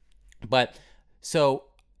 But so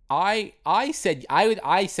I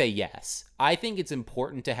say yes. I think it's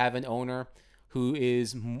important to have an owner who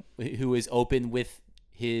is open with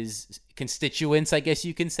his constituents, I guess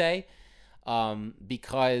you can say,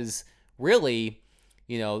 because really,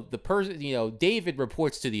 David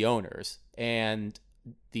reports to the owners, and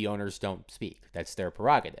the owners don't speak. That's their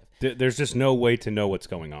prerogative. There's just no way to know what's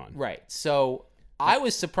going on. Right. So I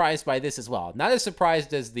was surprised by this as well. Not as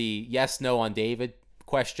surprised as the yes/no on David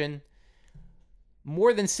question.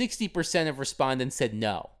 More than 60% of respondents said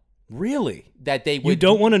no. Really? That they would. You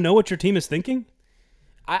don't want to know what your team is thinking?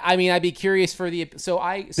 I mean, I'd be curious for the.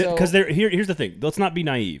 Because here's the thing. Let's not be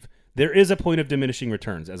naive. There is a point of diminishing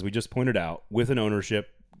returns, as we just pointed out, with an ownership,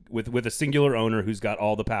 with a singular owner who's got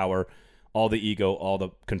all the power, all the ego, all the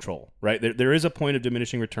control. Right? There is a point of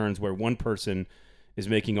diminishing returns where one person is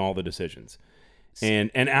making all the decisions.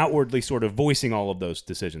 And outwardly sort of voicing all of those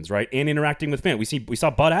decisions, right? And interacting with fans. We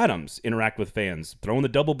saw Bud Adams interact with fans, throwing the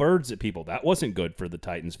double birds at people. That wasn't good for the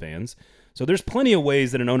Titans fans. So there's plenty of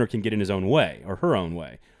ways that an owner can get in his own way or her own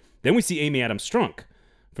way. Then we see Amy Adams Strunk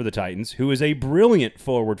for the Titans, who is a brilliant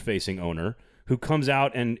forward-facing owner who comes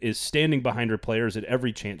out and is standing behind her players at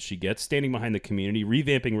every chance she gets, standing behind the community,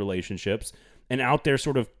 revamping relationships, and out there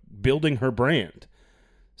sort of building her brand.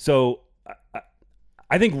 So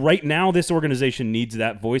I think right now this organization needs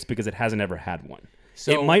that voice because it hasn't ever had one.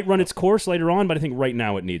 So it might run its course later on, but I think right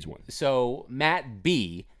now it needs one. So Matt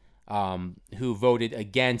B., who voted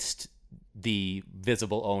against the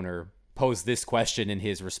visible owner, posed this question in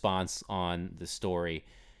his response on the story.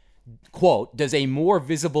 Quote, does a more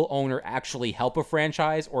visible owner actually help a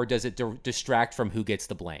franchise, or does it distract from who gets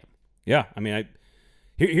the blame? Yeah, I mean,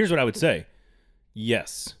 here's what I would say.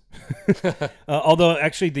 Yes. Although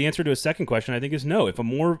actually the answer to a second question I think is no. If a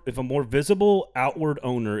more visible outward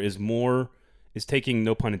owner is taking,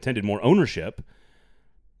 no pun intended, more ownership,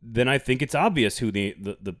 then I think it's obvious who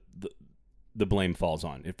the blame falls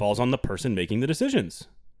on. It falls on the person making the decisions.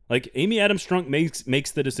 Like Amy Adams Strunk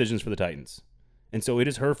makes the decisions for the Titans. And so it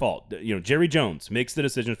is her fault. Jerry Jones makes the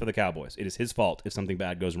decisions for the Cowboys. It is his fault if something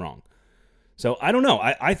bad goes wrong. So I don't know.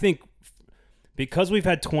 I think because we've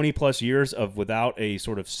had 20 plus years of without a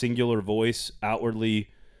sort of singular voice outwardly,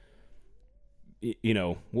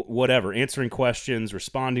 whatever, answering questions,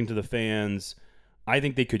 responding to the fans, I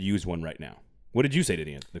think they could use one right now. What did you say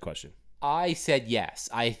to the question? I said yes.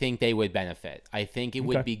 I think they would benefit. I think it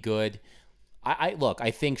would be good.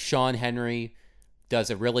 I think Sean Henry does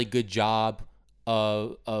a really good job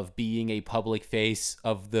of being a public face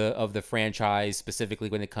of the franchise, specifically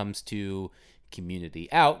when it comes to community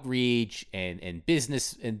outreach and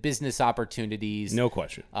business opportunities. No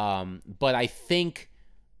question. But I think,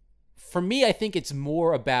 for me, I think it's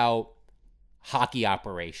more about hockey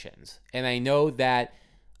operations. And I know that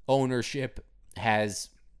ownership has,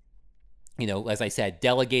 as I said,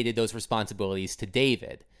 delegated those responsibilities to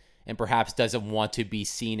David, and perhaps doesn't want to be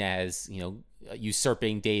seen as,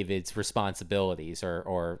 usurping David's responsibilities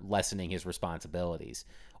or lessening his responsibilities.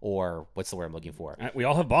 Or what's the word I'm looking for? We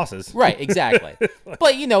all have bosses. Right, exactly.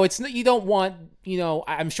 But, you don't want,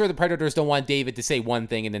 I'm sure the Predators don't want David to say one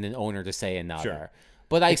thing and then an owner to say another. Sure.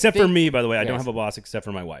 But except for me, by the way, I don't have a boss except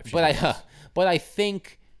for my wife. But I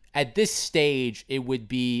think at this stage, it would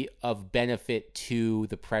be of benefit to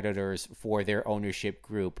the Predators for their ownership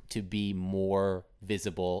group to be more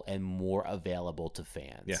visible and more available to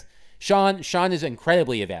fans. Yeah. Sean is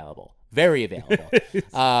incredibly available, very available,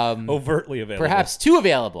 overtly available, perhaps too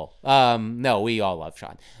available. No, we all love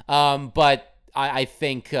Sean, but I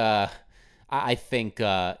think the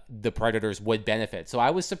Predators would benefit. So I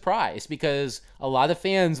was surprised because a lot of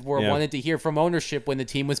fans wanted to hear from ownership when the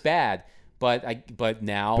team was bad. But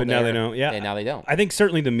now they don't. Yeah, and now they don't. I think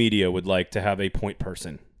certainly the media would like to have a point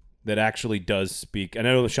person that actually does speak. And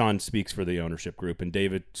I know Sean speaks for the ownership group, and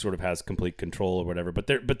David sort of has complete control or whatever. But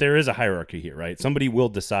there is a hierarchy here, right? Somebody will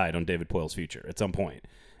decide on David Poile's future at some point,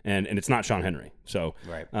 and it's not Sean Henry. So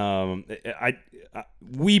right.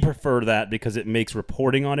 We prefer that because it makes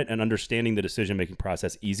reporting on it and understanding the decision making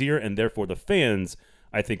process easier, and therefore the fans,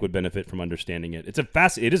 I think, would benefit from understanding it. It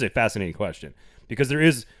is a fascinating question because there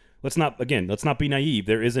is. Let's not be naive.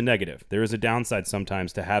 There is a negative. There is a downside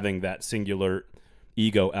sometimes to having that singular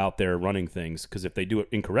ego out there running things, because if they do it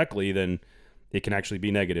incorrectly, then it can actually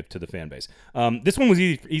be negative to the fan base. This one was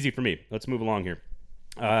easy for me. Let's move along here.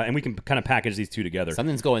 And we can kind of package these two together.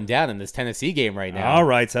 Something's going down in this Tennessee game right now. All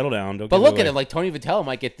right, settle down. But look at it, like Tony Vitello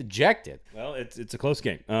might get dejected. Well, it's a close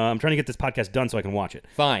game. I'm trying to get this podcast done so I can watch it.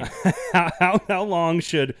 Fine. How long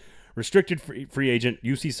should restricted free agent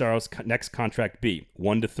UC Saros next contract be?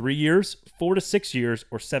 1 to 3 years, 4 to 6 years,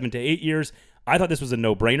 or 7 to 8 years? I thought this was a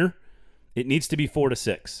no-brainer. It needs to be 4 to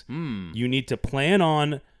 6. You need to plan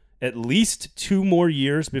on at least 2 more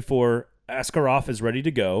years before Askarov is ready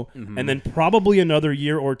to go, and then probably another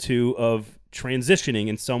year or 2 of transitioning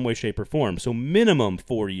in some way, shape, or form. So minimum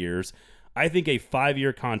 4 years. I think a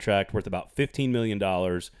 5-year contract worth about $15 million,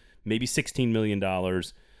 maybe $16 million,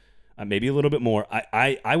 maybe a little bit more.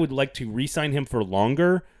 I would like to re-sign him for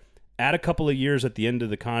longer, add a couple of years at the end of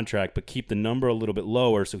the contract, but keep the number a little bit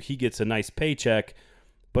lower so he gets a nice paycheck,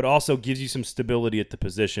 but also gives you some stability at the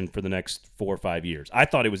position for the next 4 or 5 years. I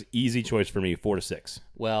thought it was easy choice for me, 4 to 6.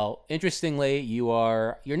 Well, interestingly,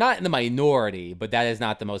 you're not in the minority, but that is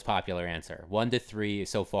not the most popular answer. 1 to 3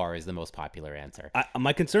 so far is the most popular answer.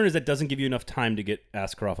 My concern is that doesn't give you enough time to get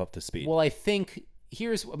Askarov up to speed. Well, I think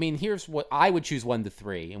here's what I would choose 1 to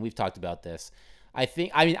 3, and we've talked about this.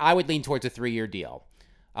 I would lean towards a 3-year deal.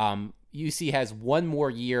 UC has 1 more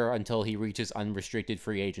year until he reaches unrestricted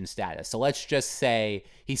free agent status. So let's just say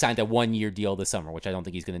he signed a 1-year deal this summer, which I don't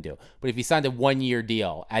think he's going to do. But if he signed a 1-year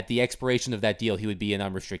deal, at the expiration of that deal, he would be an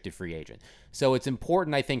unrestricted free agent. So it's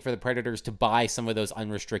important, I think, for the Predators to buy some of those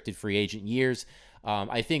unrestricted free agent years.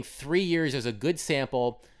 I think 3 years is a good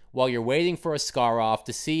sample while you're waiting for Askarov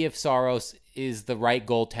to see if Saros is the right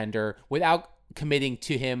goaltender without committing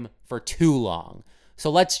to him for too long.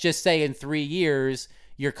 So let's just say in 3 years,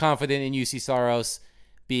 you're confident in UC Saros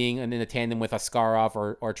being in a tandem with Askarov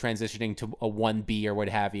or transitioning to a 1B or what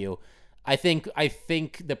have you. I think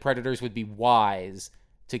the Predators would be wise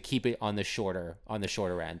to keep it on the shorter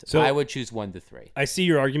end. So I would choose 1 to 3. I see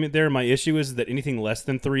your argument there. My issue is that anything less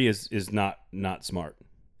than 3 is not smart.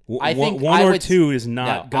 I think 1 or 2 is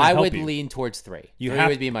not going to help you. I would lean towards 3. 3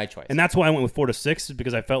 would be my choice. And that's why I went with 4 to 6,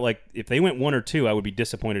 because I felt like if they went 1 or 2, I would be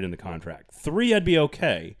disappointed in the contract. 3, I'd be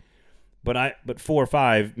okay. But 4 or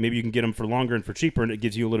 5, maybe you can get him for longer and for cheaper, and it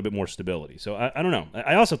gives you a little bit more stability. So I don't know.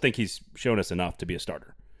 I also think he's shown us enough to be a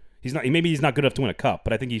starter. Maybe he's not good enough to win a cup,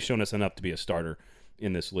 but I think he's shown us enough to be a starter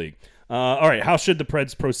in this league. All right, how should the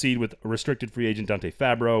Preds proceed with restricted free agent Dante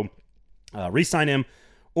Fabro? Re-sign him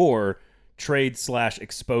or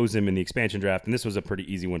trade/expose him in the expansion draft? And this was a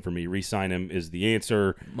pretty easy one for me. Re-sign him is the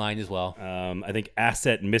answer. Mine as well. I think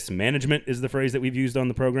asset mismanagement is the phrase that we've used on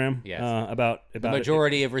the program. Yes. About the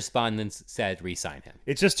majority of respondents said re-sign him.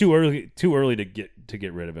 It's just too early to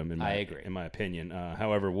get rid of him. I agree. In my opinion.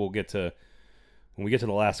 However, when we get to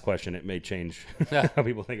the last question, it may change how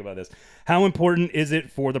people think about this. How important is it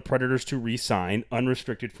for the Predators to re-sign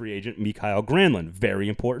unrestricted free agent Mikael Granlund? Very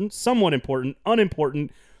important, somewhat important,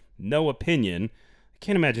 unimportant, no opinion. I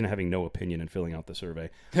can't imagine having no opinion and filling out the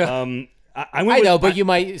survey. I know, but you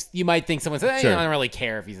might think someone said, sure. I don't really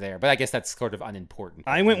care if he's there, but I guess that's sort of unimportant.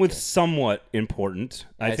 I went with somewhat important.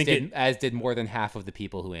 As did more than half of the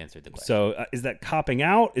people who answered the question. So is that copping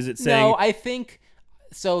out? Is it saying? No, I think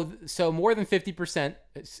so. So more than 50%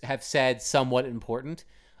 have said somewhat important.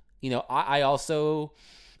 I also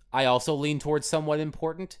lean towards somewhat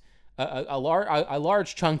important. A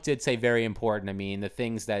large chunk did say very important. I mean, the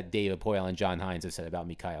things that David Poile and John Hines have said about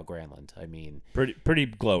Mikael Granlund. I mean, pretty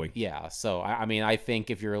glowing. Yeah. So I think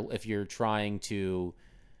if you're going to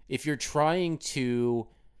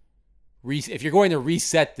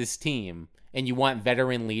reset this team and you want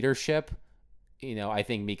veteran leadership, I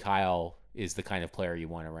think Mikhail is the kind of player you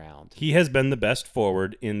want around. He has been the best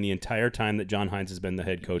forward in the entire time that John Hines has been the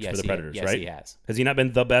head coach for the Predators, yes, right? He has. Has he not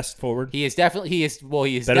been the best forward? He has definitely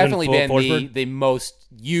Better than been the most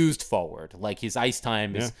used forward. Like his ice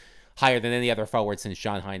time is higher than any other forward since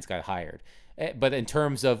John Hines got hired. But in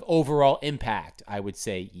terms of overall impact, I would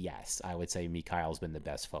say yes. I would say Mikhail's been the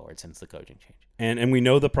best forward since the coaching change. And we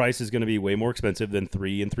know the price is going to be way more expensive than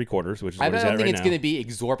 3 3/4, which is what he's at right now. I don't think it's going to be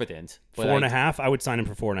exorbitant. 4.5. I would sign him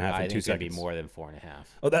for 4.5 in 2 seconds. I think it's going to be more than 4.5.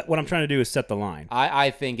 Oh, what I'm trying to do is set the line.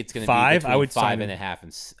 I think it's going to be 5. between I would 5.5 and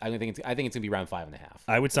I think it's going to be around 5.5.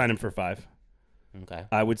 I would sign him for 5. Okay.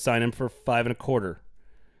 I would sign him for 5.25.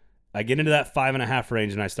 I get into that 5.5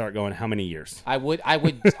 range and I start going, how many years? I would a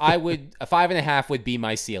 5.5 would be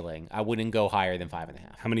my ceiling. I wouldn't go higher than 5.5.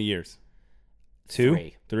 How many years? 2?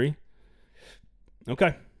 3. 3?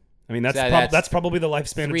 Okay. I mean, that's probably the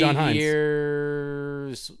lifespan of John Hines. 3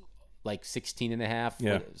 years, like 16 and a half.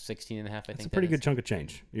 Yeah. 16 and a half, I think. That's a pretty good chunk of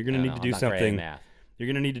change. You're going to need to do I'm not great at something. math. You're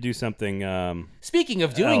going to need to do something. Speaking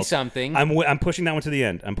of doing else. something, I'm pushing that one to the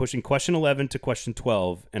end. I'm pushing question 11 to question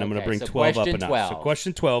 12, and I'm going to bring 12 up a notch. So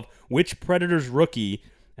question 12, which Predators rookie,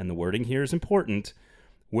 and the wording here is important,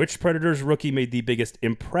 which Predators rookie made the biggest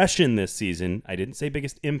impression this season? I didn't say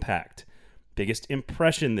biggest impact. Biggest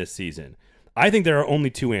impression this season. I think there are only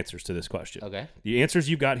 2 answers to this question. Okay. The answers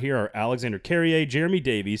you got here are Alexander Carrier, Jeremy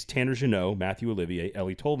Davies, Tanner Jeannot, Matthew Olivier,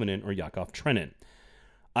 Eeli Tolvanen, or Yakov Trenin.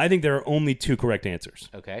 I think there are only 2 correct answers.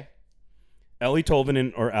 Okay. Eeli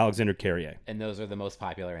Tolvanen or Alexander Carrier. And those are the most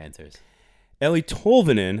popular answers. Eeli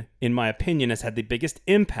Tolvanen, in my opinion, has had the biggest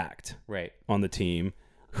impact on the team.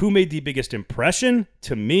 Who made the biggest impression?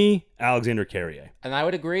 To me, Alexander Carrier. And I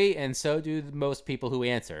would agree, and so do most people who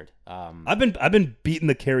answered. I've been beating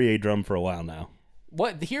the Carrier drum for a while now.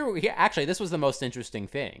 Actually, this was the most interesting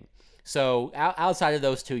thing. So outside of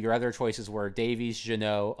those 2, your other choices were Davies,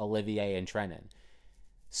 Jeannot, Olivier, and Trenin.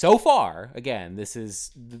 So far, again, this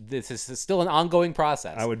is still an ongoing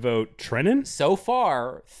process. I would vote Trenin. So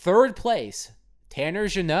far, 3rd place, Tanner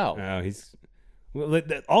Jeannot.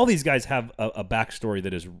 All these guys have a backstory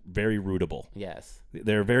that is very rootable. Yes,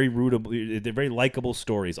 they're very rootable. They're very likable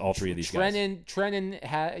stories. All 3 of these guys.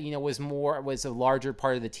 Trenin was a larger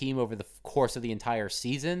part of the team over the course of the entire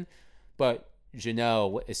season, but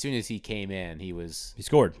Jeannot, as soon as he came in, he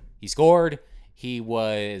scored. He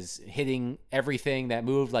was hitting everything that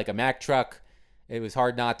moved like a Mack truck. It was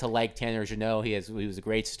hard not to like Tanner Jeannot. He was a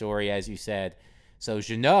great story, as you said. So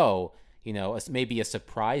Jeannot, maybe a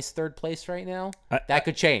surprise 3rd place right now. That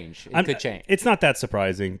could change. It could change. It's not that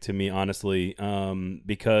surprising to me, honestly,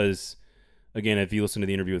 because, again, if you listen to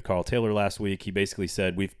the interview with Carl Taylor last week, he basically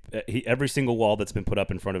said every single wall that's been put up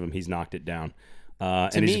in front of him, he's knocked it down.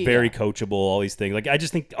 And he's very coachable, all these things. Like, I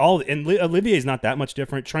just think and Olivier's not that much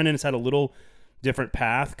different. Trenin has had a little different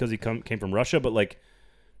path because he came from Russia, but like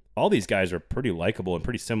all these guys are pretty likable and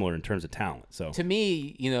pretty similar in terms of talent. So to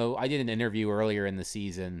me, I did an interview earlier in the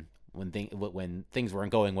season when things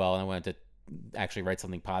weren't going well, and I wanted to actually write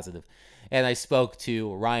something positive. And I spoke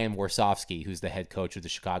to Ryan Warsofsky, who's the head coach of the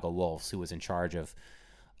Chicago Wolves, who was in charge of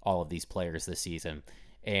all of these players this season.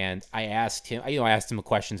 And I asked him, I asked him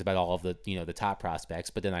questions about all of the, the top prospects,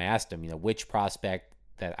 but then I asked him, which prospect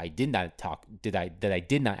that I did not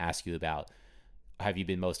ask you about have you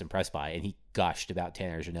been most impressed by? And he gushed about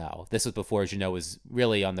Tanner Jeannot. This was before Jeannot was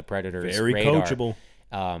really on the Predators' radar. Coachable.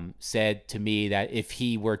 Said to me that if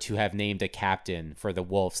he were to have named a captain for the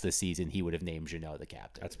Wolves this season, he would have named Jeannot the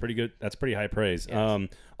captain. That's pretty good. That's pretty high praise. Yes.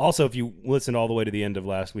 Also, if you listened all the way to the end of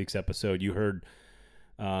last week's episode, you heard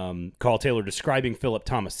Carl Taylor describing Philip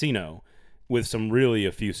Tomasino with some really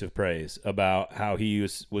effusive praise about how he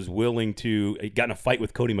was willing to got in a fight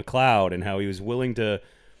with Cody McLeod and how he was willing to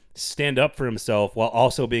stand up for himself while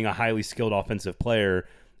also being a highly skilled offensive player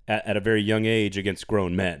at a very young age against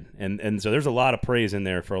grown men. And so there's a lot of praise in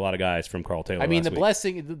there for a lot of guys from Carl Taylor. I mean, the week.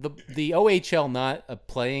 blessing, the OHL not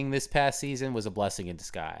playing this past season was a blessing in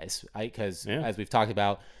disguise. Because as we've talked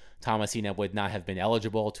about, Tomasino would not have been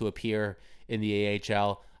eligible to appear in the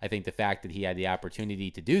AHL. I think the fact that he had the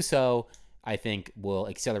opportunity to do so, I think, will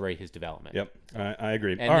accelerate his development. Yep, I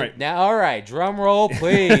agree. And all right, drum roll,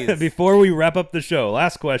 please. Before we wrap up the show,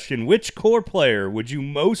 last question. Which core player would you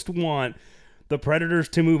most want the Predators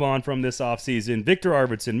to move on from this offseason? Victor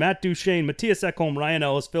Arvidsson, Matt Duchene, Matthias Ekholm, Ryan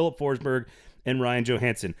Ellis, Philip Forsberg, and Ryan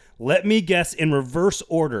Johansson. Let me guess in reverse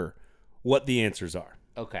order what the answers are.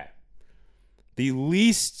 Okay. The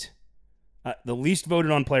least voted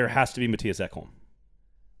on player has to be Matthias Ekholm.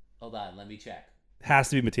 Hold on, let me check. Has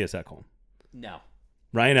to be Matthias Ekholm. No.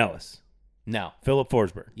 Ryan Ellis. No. Philip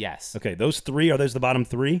Forsberg. Yes. Okay, those 3, are those the bottom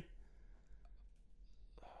 3?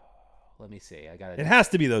 let me see. I got It has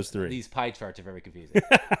to be those three. These pie charts are very confusing.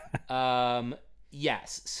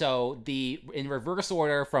 Yes. So in reverse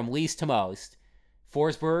order from least to most,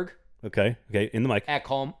 Forsberg, Okay, in the mic.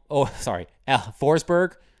 Ekholm. Oh, sorry.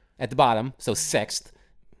 Forsberg at the bottom, so 6th.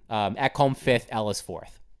 Ekholm 5th, Ellis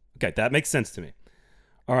 4th. Okay, that makes sense to me.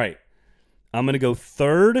 All right. I'm going to go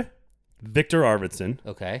 3rd, Victor Arvidsson.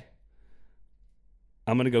 Okay.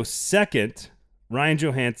 I'm going to go 2nd, Ryan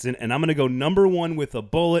Johansson. And I'm going to go number 1 with a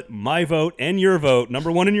bullet, my vote and your vote,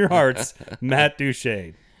 number 1 in your hearts, Matt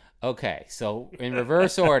Duchene. Okay, so in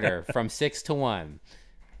reverse order from 6 to 1,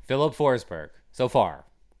 Philip Forsberg so far.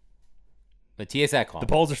 Matthias Ekholm. The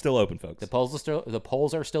polls are still open, folks. The polls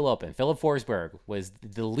are still open. Philip Forsberg was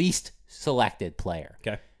the least selected player.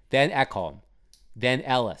 Okay. Then Ekholm. Then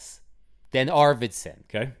Ellis. Then Arvidsson.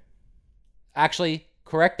 Okay. Actually,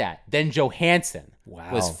 correct that. Then Johansson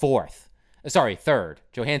was 4th. Sorry, 3rd.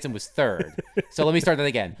 Johansson was 3rd. So let me start that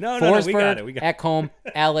again. No, Forsberg, we got it. Ekholm,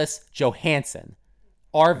 Ellis, Johansson,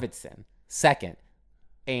 Arvidsson, 2nd.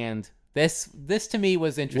 And this to me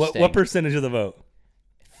was interesting. What percentage of the vote?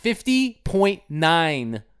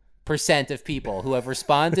 50.9% of people who have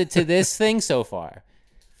responded to this thing so far,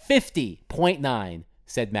 50.9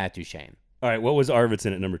 said Matt Duchene. All right, what was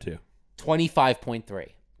Arvidsson at number 2? 25.3.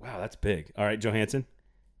 Wow, that's big. All right, Johansson?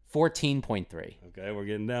 14.3. Okay, we're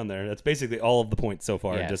getting down there. That's basically all of the points so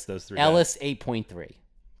far, just those 3 Ellis, 8.3.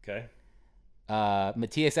 Okay.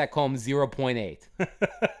 Matthias Ekholm, 0.8.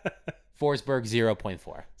 Forsberg,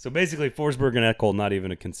 0.4. So basically, Forsberg and Ekholm, not even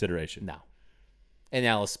a consideration. No. And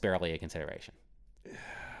Ellis, barely a consideration.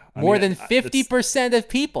 More than 50% of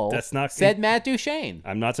people said Matt Duchene.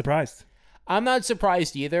 I'm not surprised. I'm not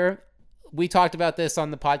surprised either. We talked about this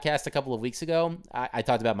on the podcast a couple of weeks ago. I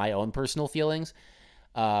talked about my own personal feelings.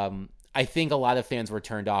 I think a lot of fans were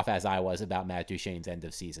turned off, as I was, about Matt Duchene's end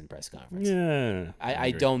of season press conference. Yeah,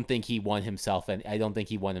 I don't think he won himself, and I don't think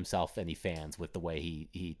he won himself any fans with the way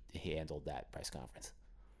he handled that press conference.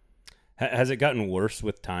 Has it gotten worse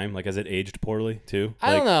with time? Like, has it aged poorly too?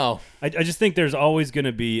 I don't know. I just think there's always going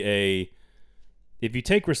to be if you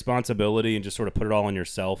take responsibility and just sort of put it all on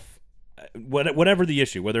yourself, whatever the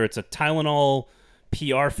issue, whether it's a Tylenol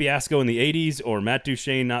PR fiasco in the 80s or Matt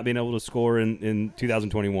Duchene not being able to score in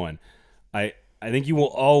 2021, I think you will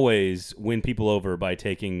always win people over by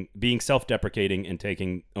being self-deprecating and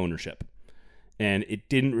taking ownership. And it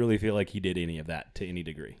didn't really feel like he did any of that to any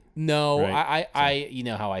degree. No, right? I you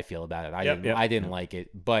know how I feel about it. I didn't like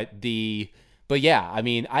it. But yeah, I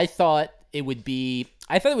mean, I thought it would be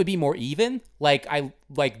more even. The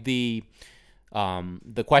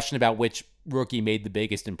question about which rookie made the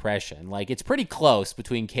biggest impression. Like, it's pretty close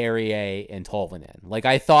between Carrier and Tolvanen. Like,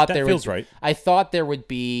 I thought that feels right. I thought there would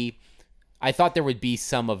be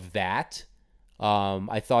some of that.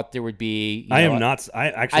 I thought there would be.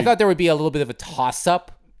 I thought there would be a little bit of a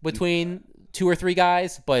toss-up between 2 or 3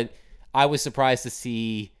 guys, but I was surprised to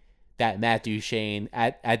see that Matt Duchene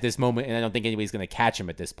at this moment, and I don't think anybody's going to catch him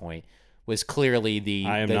at this point, was clearly the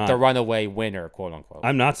runaway winner, quote unquote.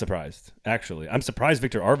 I'm not surprised, actually. I'm surprised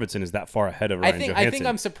Victor Arvidsson is that far ahead of Ryan Johansson. I think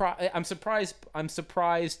I'm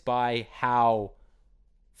surprised by how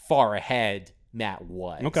far ahead Matt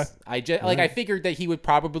was. Okay. I figured that he would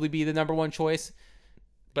probably be the number 1 choice,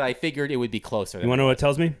 but I figured it would be closer. You want to know what it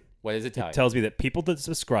tells me? What does it tell you? It tells me that people that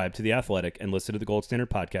subscribe to The Athletic and listen to the Gold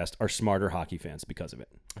Standard podcast are smarter hockey fans because of it.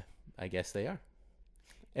 I guess they are.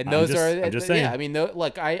 And I'm just saying. Yeah, I mean,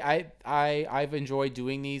 look, I've enjoyed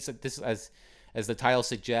doing these. This, as the title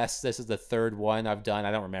suggests, this is the 3rd one I've done.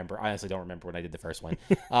 I honestly don't remember when I did the first one.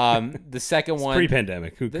 The second one,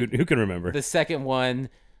 pre-pandemic. Who can remember? The second one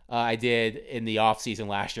I did in the off season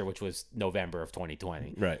last year, which was November of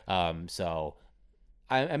 2020. Right. So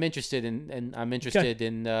I'm interested in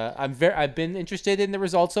I've been interested in the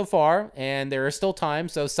results so far, and there is still time,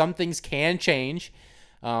 so some things can change.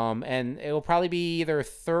 And it will probably be either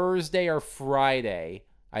Thursday or Friday.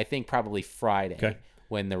 I think probably Friday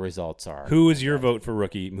when the results are. Who is your vote for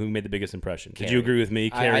rookie? Who made the biggest impression? Did you agree with me?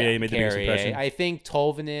 Carrier made the biggest impression. I think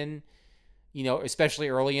Tolvanen, especially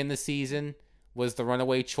early in the season, was the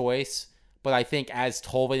runaway choice. But I think as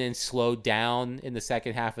Tolvanen slowed down in the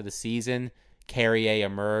second half of the season, Carrier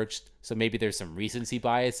emerged. So maybe there's some recency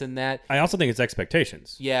bias in that. I also think it's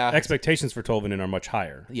expectations. Yeah. Expectations for Tolvanen are much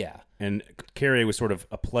higher. Yeah. And Carrier was sort of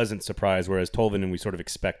a pleasant surprise, whereas Tolvanen, we sort of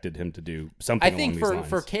expected him to do something along these lines. I think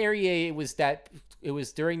for Carrier, it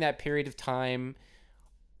was during that period of time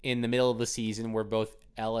in the middle of the season where both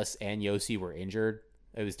Ellis and Yossi were injured.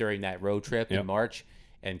 It was during that road trip in March.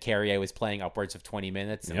 and Carrier was playing upwards of 20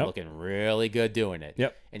 minutes and Yep. looking really good doing it.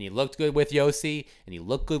 Yep. And he looked good with Yossi, and he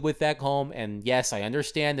looked good with Ekholm. And yes, I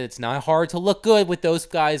understand that it's not hard to look good with those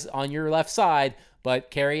guys on your left side,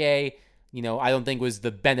 but Carrier, I don't think was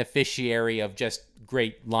the beneficiary of just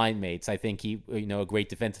great line mates. I think he, a great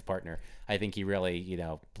defensive partner. I think he really,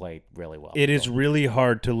 played really well. It is really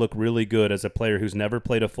hard to look really good as a player who's never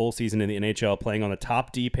played a full season in the NHL, playing on the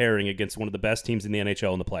top D pairing against one of the best teams in the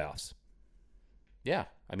NHL in the playoffs. Yeah,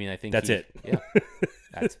 I mean, I think That's it. Yeah,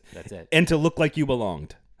 that's it. And to look like you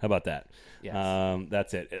belonged. How about that? Yes.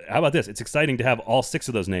 That's it. How about this? It's exciting to have all 6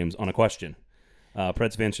 of those names on a question.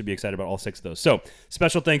 Preds fans should be excited about all 6 of those. So,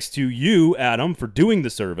 special thanks to you, Adam, for doing the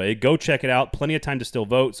survey. Go check it out. Plenty of time to still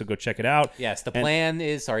vote, so go check it out. Yes, the plan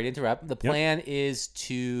is, sorry to interrupt, the plan is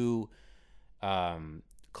to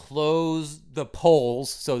close the polls,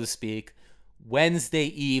 so to speak, Wednesday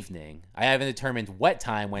evening. I haven't determined what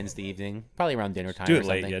time Wednesday evening, probably around dinner time Do or it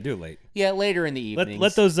late. something. Yeah, do it late. Yeah, later in the evening.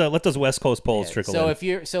 Let those West Coast polls trickle So in.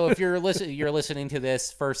 if you're listening to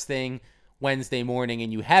this first thing Wednesday morning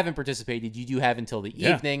and you haven't participated, you do have until the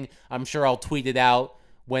evening. I'm sure I'll tweet it out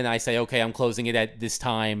when I say, okay, I'm closing it at this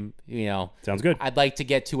time. Sounds good. I'd like to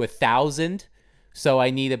get to 1,000, so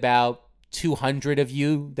I need about 200 of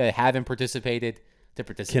you that haven't participated to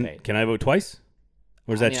participate. Can I vote twice?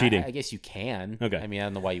 Or is that cheating? I guess you can. Okay. I mean, I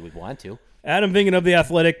don't know why you would want to. Adam Vingan of The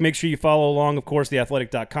Athletic. Make sure you follow along, of course,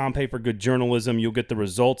 theathletic.com. Pay for good journalism. You'll get the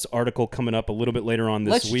results article coming up a little bit later on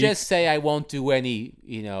this week. Let's just say I won't do any,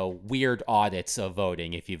 weird audits of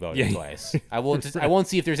voting if you voted twice. I won't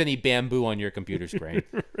see if there's any bamboo on your computer screen.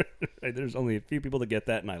 There's only a few people that get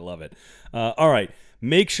that, and I love it. All right.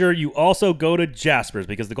 Make sure you also go to Jaspers,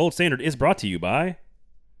 because the Gold Standard is brought to you by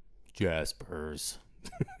Jaspers.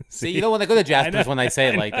 See, you don't want to go to Jaspers when I say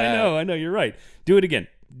it like that. I know. You're right. Do it again.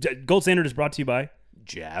 Gold Standard is brought to you by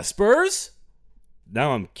Jaspers?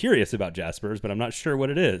 Now I'm curious about Jaspers, but I'm not sure what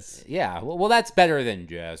it is. Yeah, well, that's better than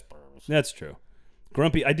Jaspers. That's true.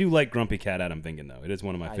 Grumpy. I do like Grumpy Cat Adam Vingan, though. It is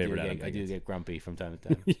one of my favorite Adam Vingans. I do get grumpy from time to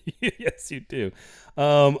time. Yes, you do.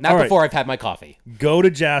 Not before I've had my coffee. Go to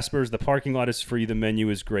Jaspers. The parking lot is free. The menu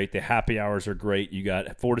is great. The happy hours are great. You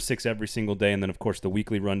got 4 to 6 every single day. And then, of course, the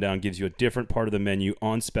weekly rundown gives you a different part of the menu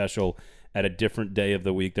on special at a different day of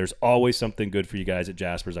the week. There's always something good for you guys at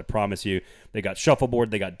Jaspers, I promise you. They got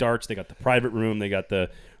shuffleboard. They got darts. They got the private room. They got the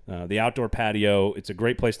outdoor patio. It's a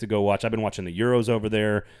great place to go watch. I've been watching the Euros over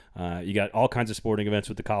there. You got all kinds of sporting events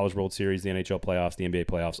with the College World Series, the NHL playoffs, the NBA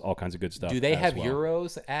playoffs, all kinds of good stuff. Do they have well.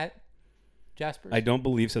 Euros at Jaspers? I don't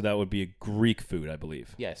believe so. That would be a Greek food, I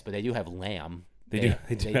believe. Yes, but they do have lamb. They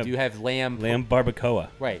do have lamb. Lamb barbacoa.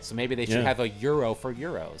 Right, so maybe they should have a euro for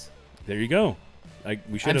Euros. There you go.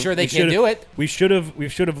 I'm sure they can do it. We should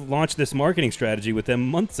have launched this marketing strategy with them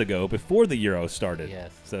months ago before the Euro started.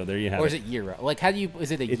 Yes. So there you have it. Or is it euro? Like, how do you?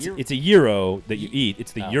 Is it a euro? It's a Euro that you eat.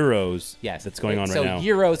 It's the Euros. Yes. That's going on right so now. So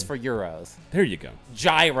Euros for Euros. There you go.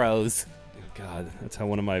 Gyros. God, that's how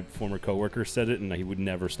one of my former coworkers said it, and he would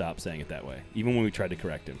never stop saying it that way, even when we tried to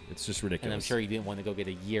correct him. It's just ridiculous. And I'm sure he didn't want to go get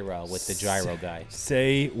a euro with the gyro guy.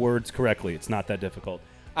 Say words correctly. It's not that difficult.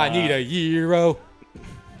 I need a euro.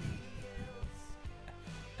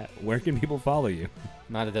 Where can people follow you?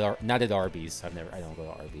 Not at Arby's. I don't go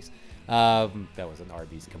to Arby's. That was an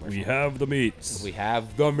Arby's commercial. We have the meats. We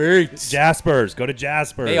have the meats. Jaspers. Go to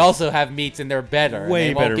Jaspers. They also have meats, and they're better. Way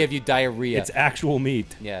they better. Won't give you diarrhea. It's actual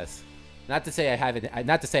meat. Yes. Not to say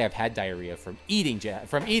I've had diarrhea from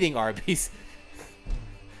eating Arby's.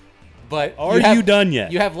 But Are you done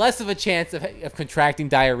yet? You have less of a chance of contracting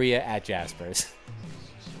diarrhea at Jaspers.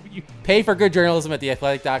 Pay for good journalism at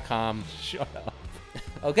theathletic.com. Shut up.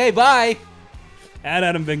 Okay, bye. At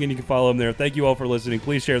Adam Vingan, you can follow him there. Thank you all for listening.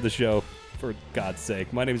 Please share the show, for God's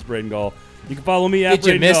sake. My name is Braden Gall. You can follow me at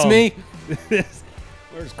Did you miss me?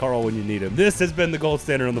 Where's Carl when you need him? This has been the Gold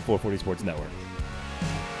Standard on the 440 Sports Network.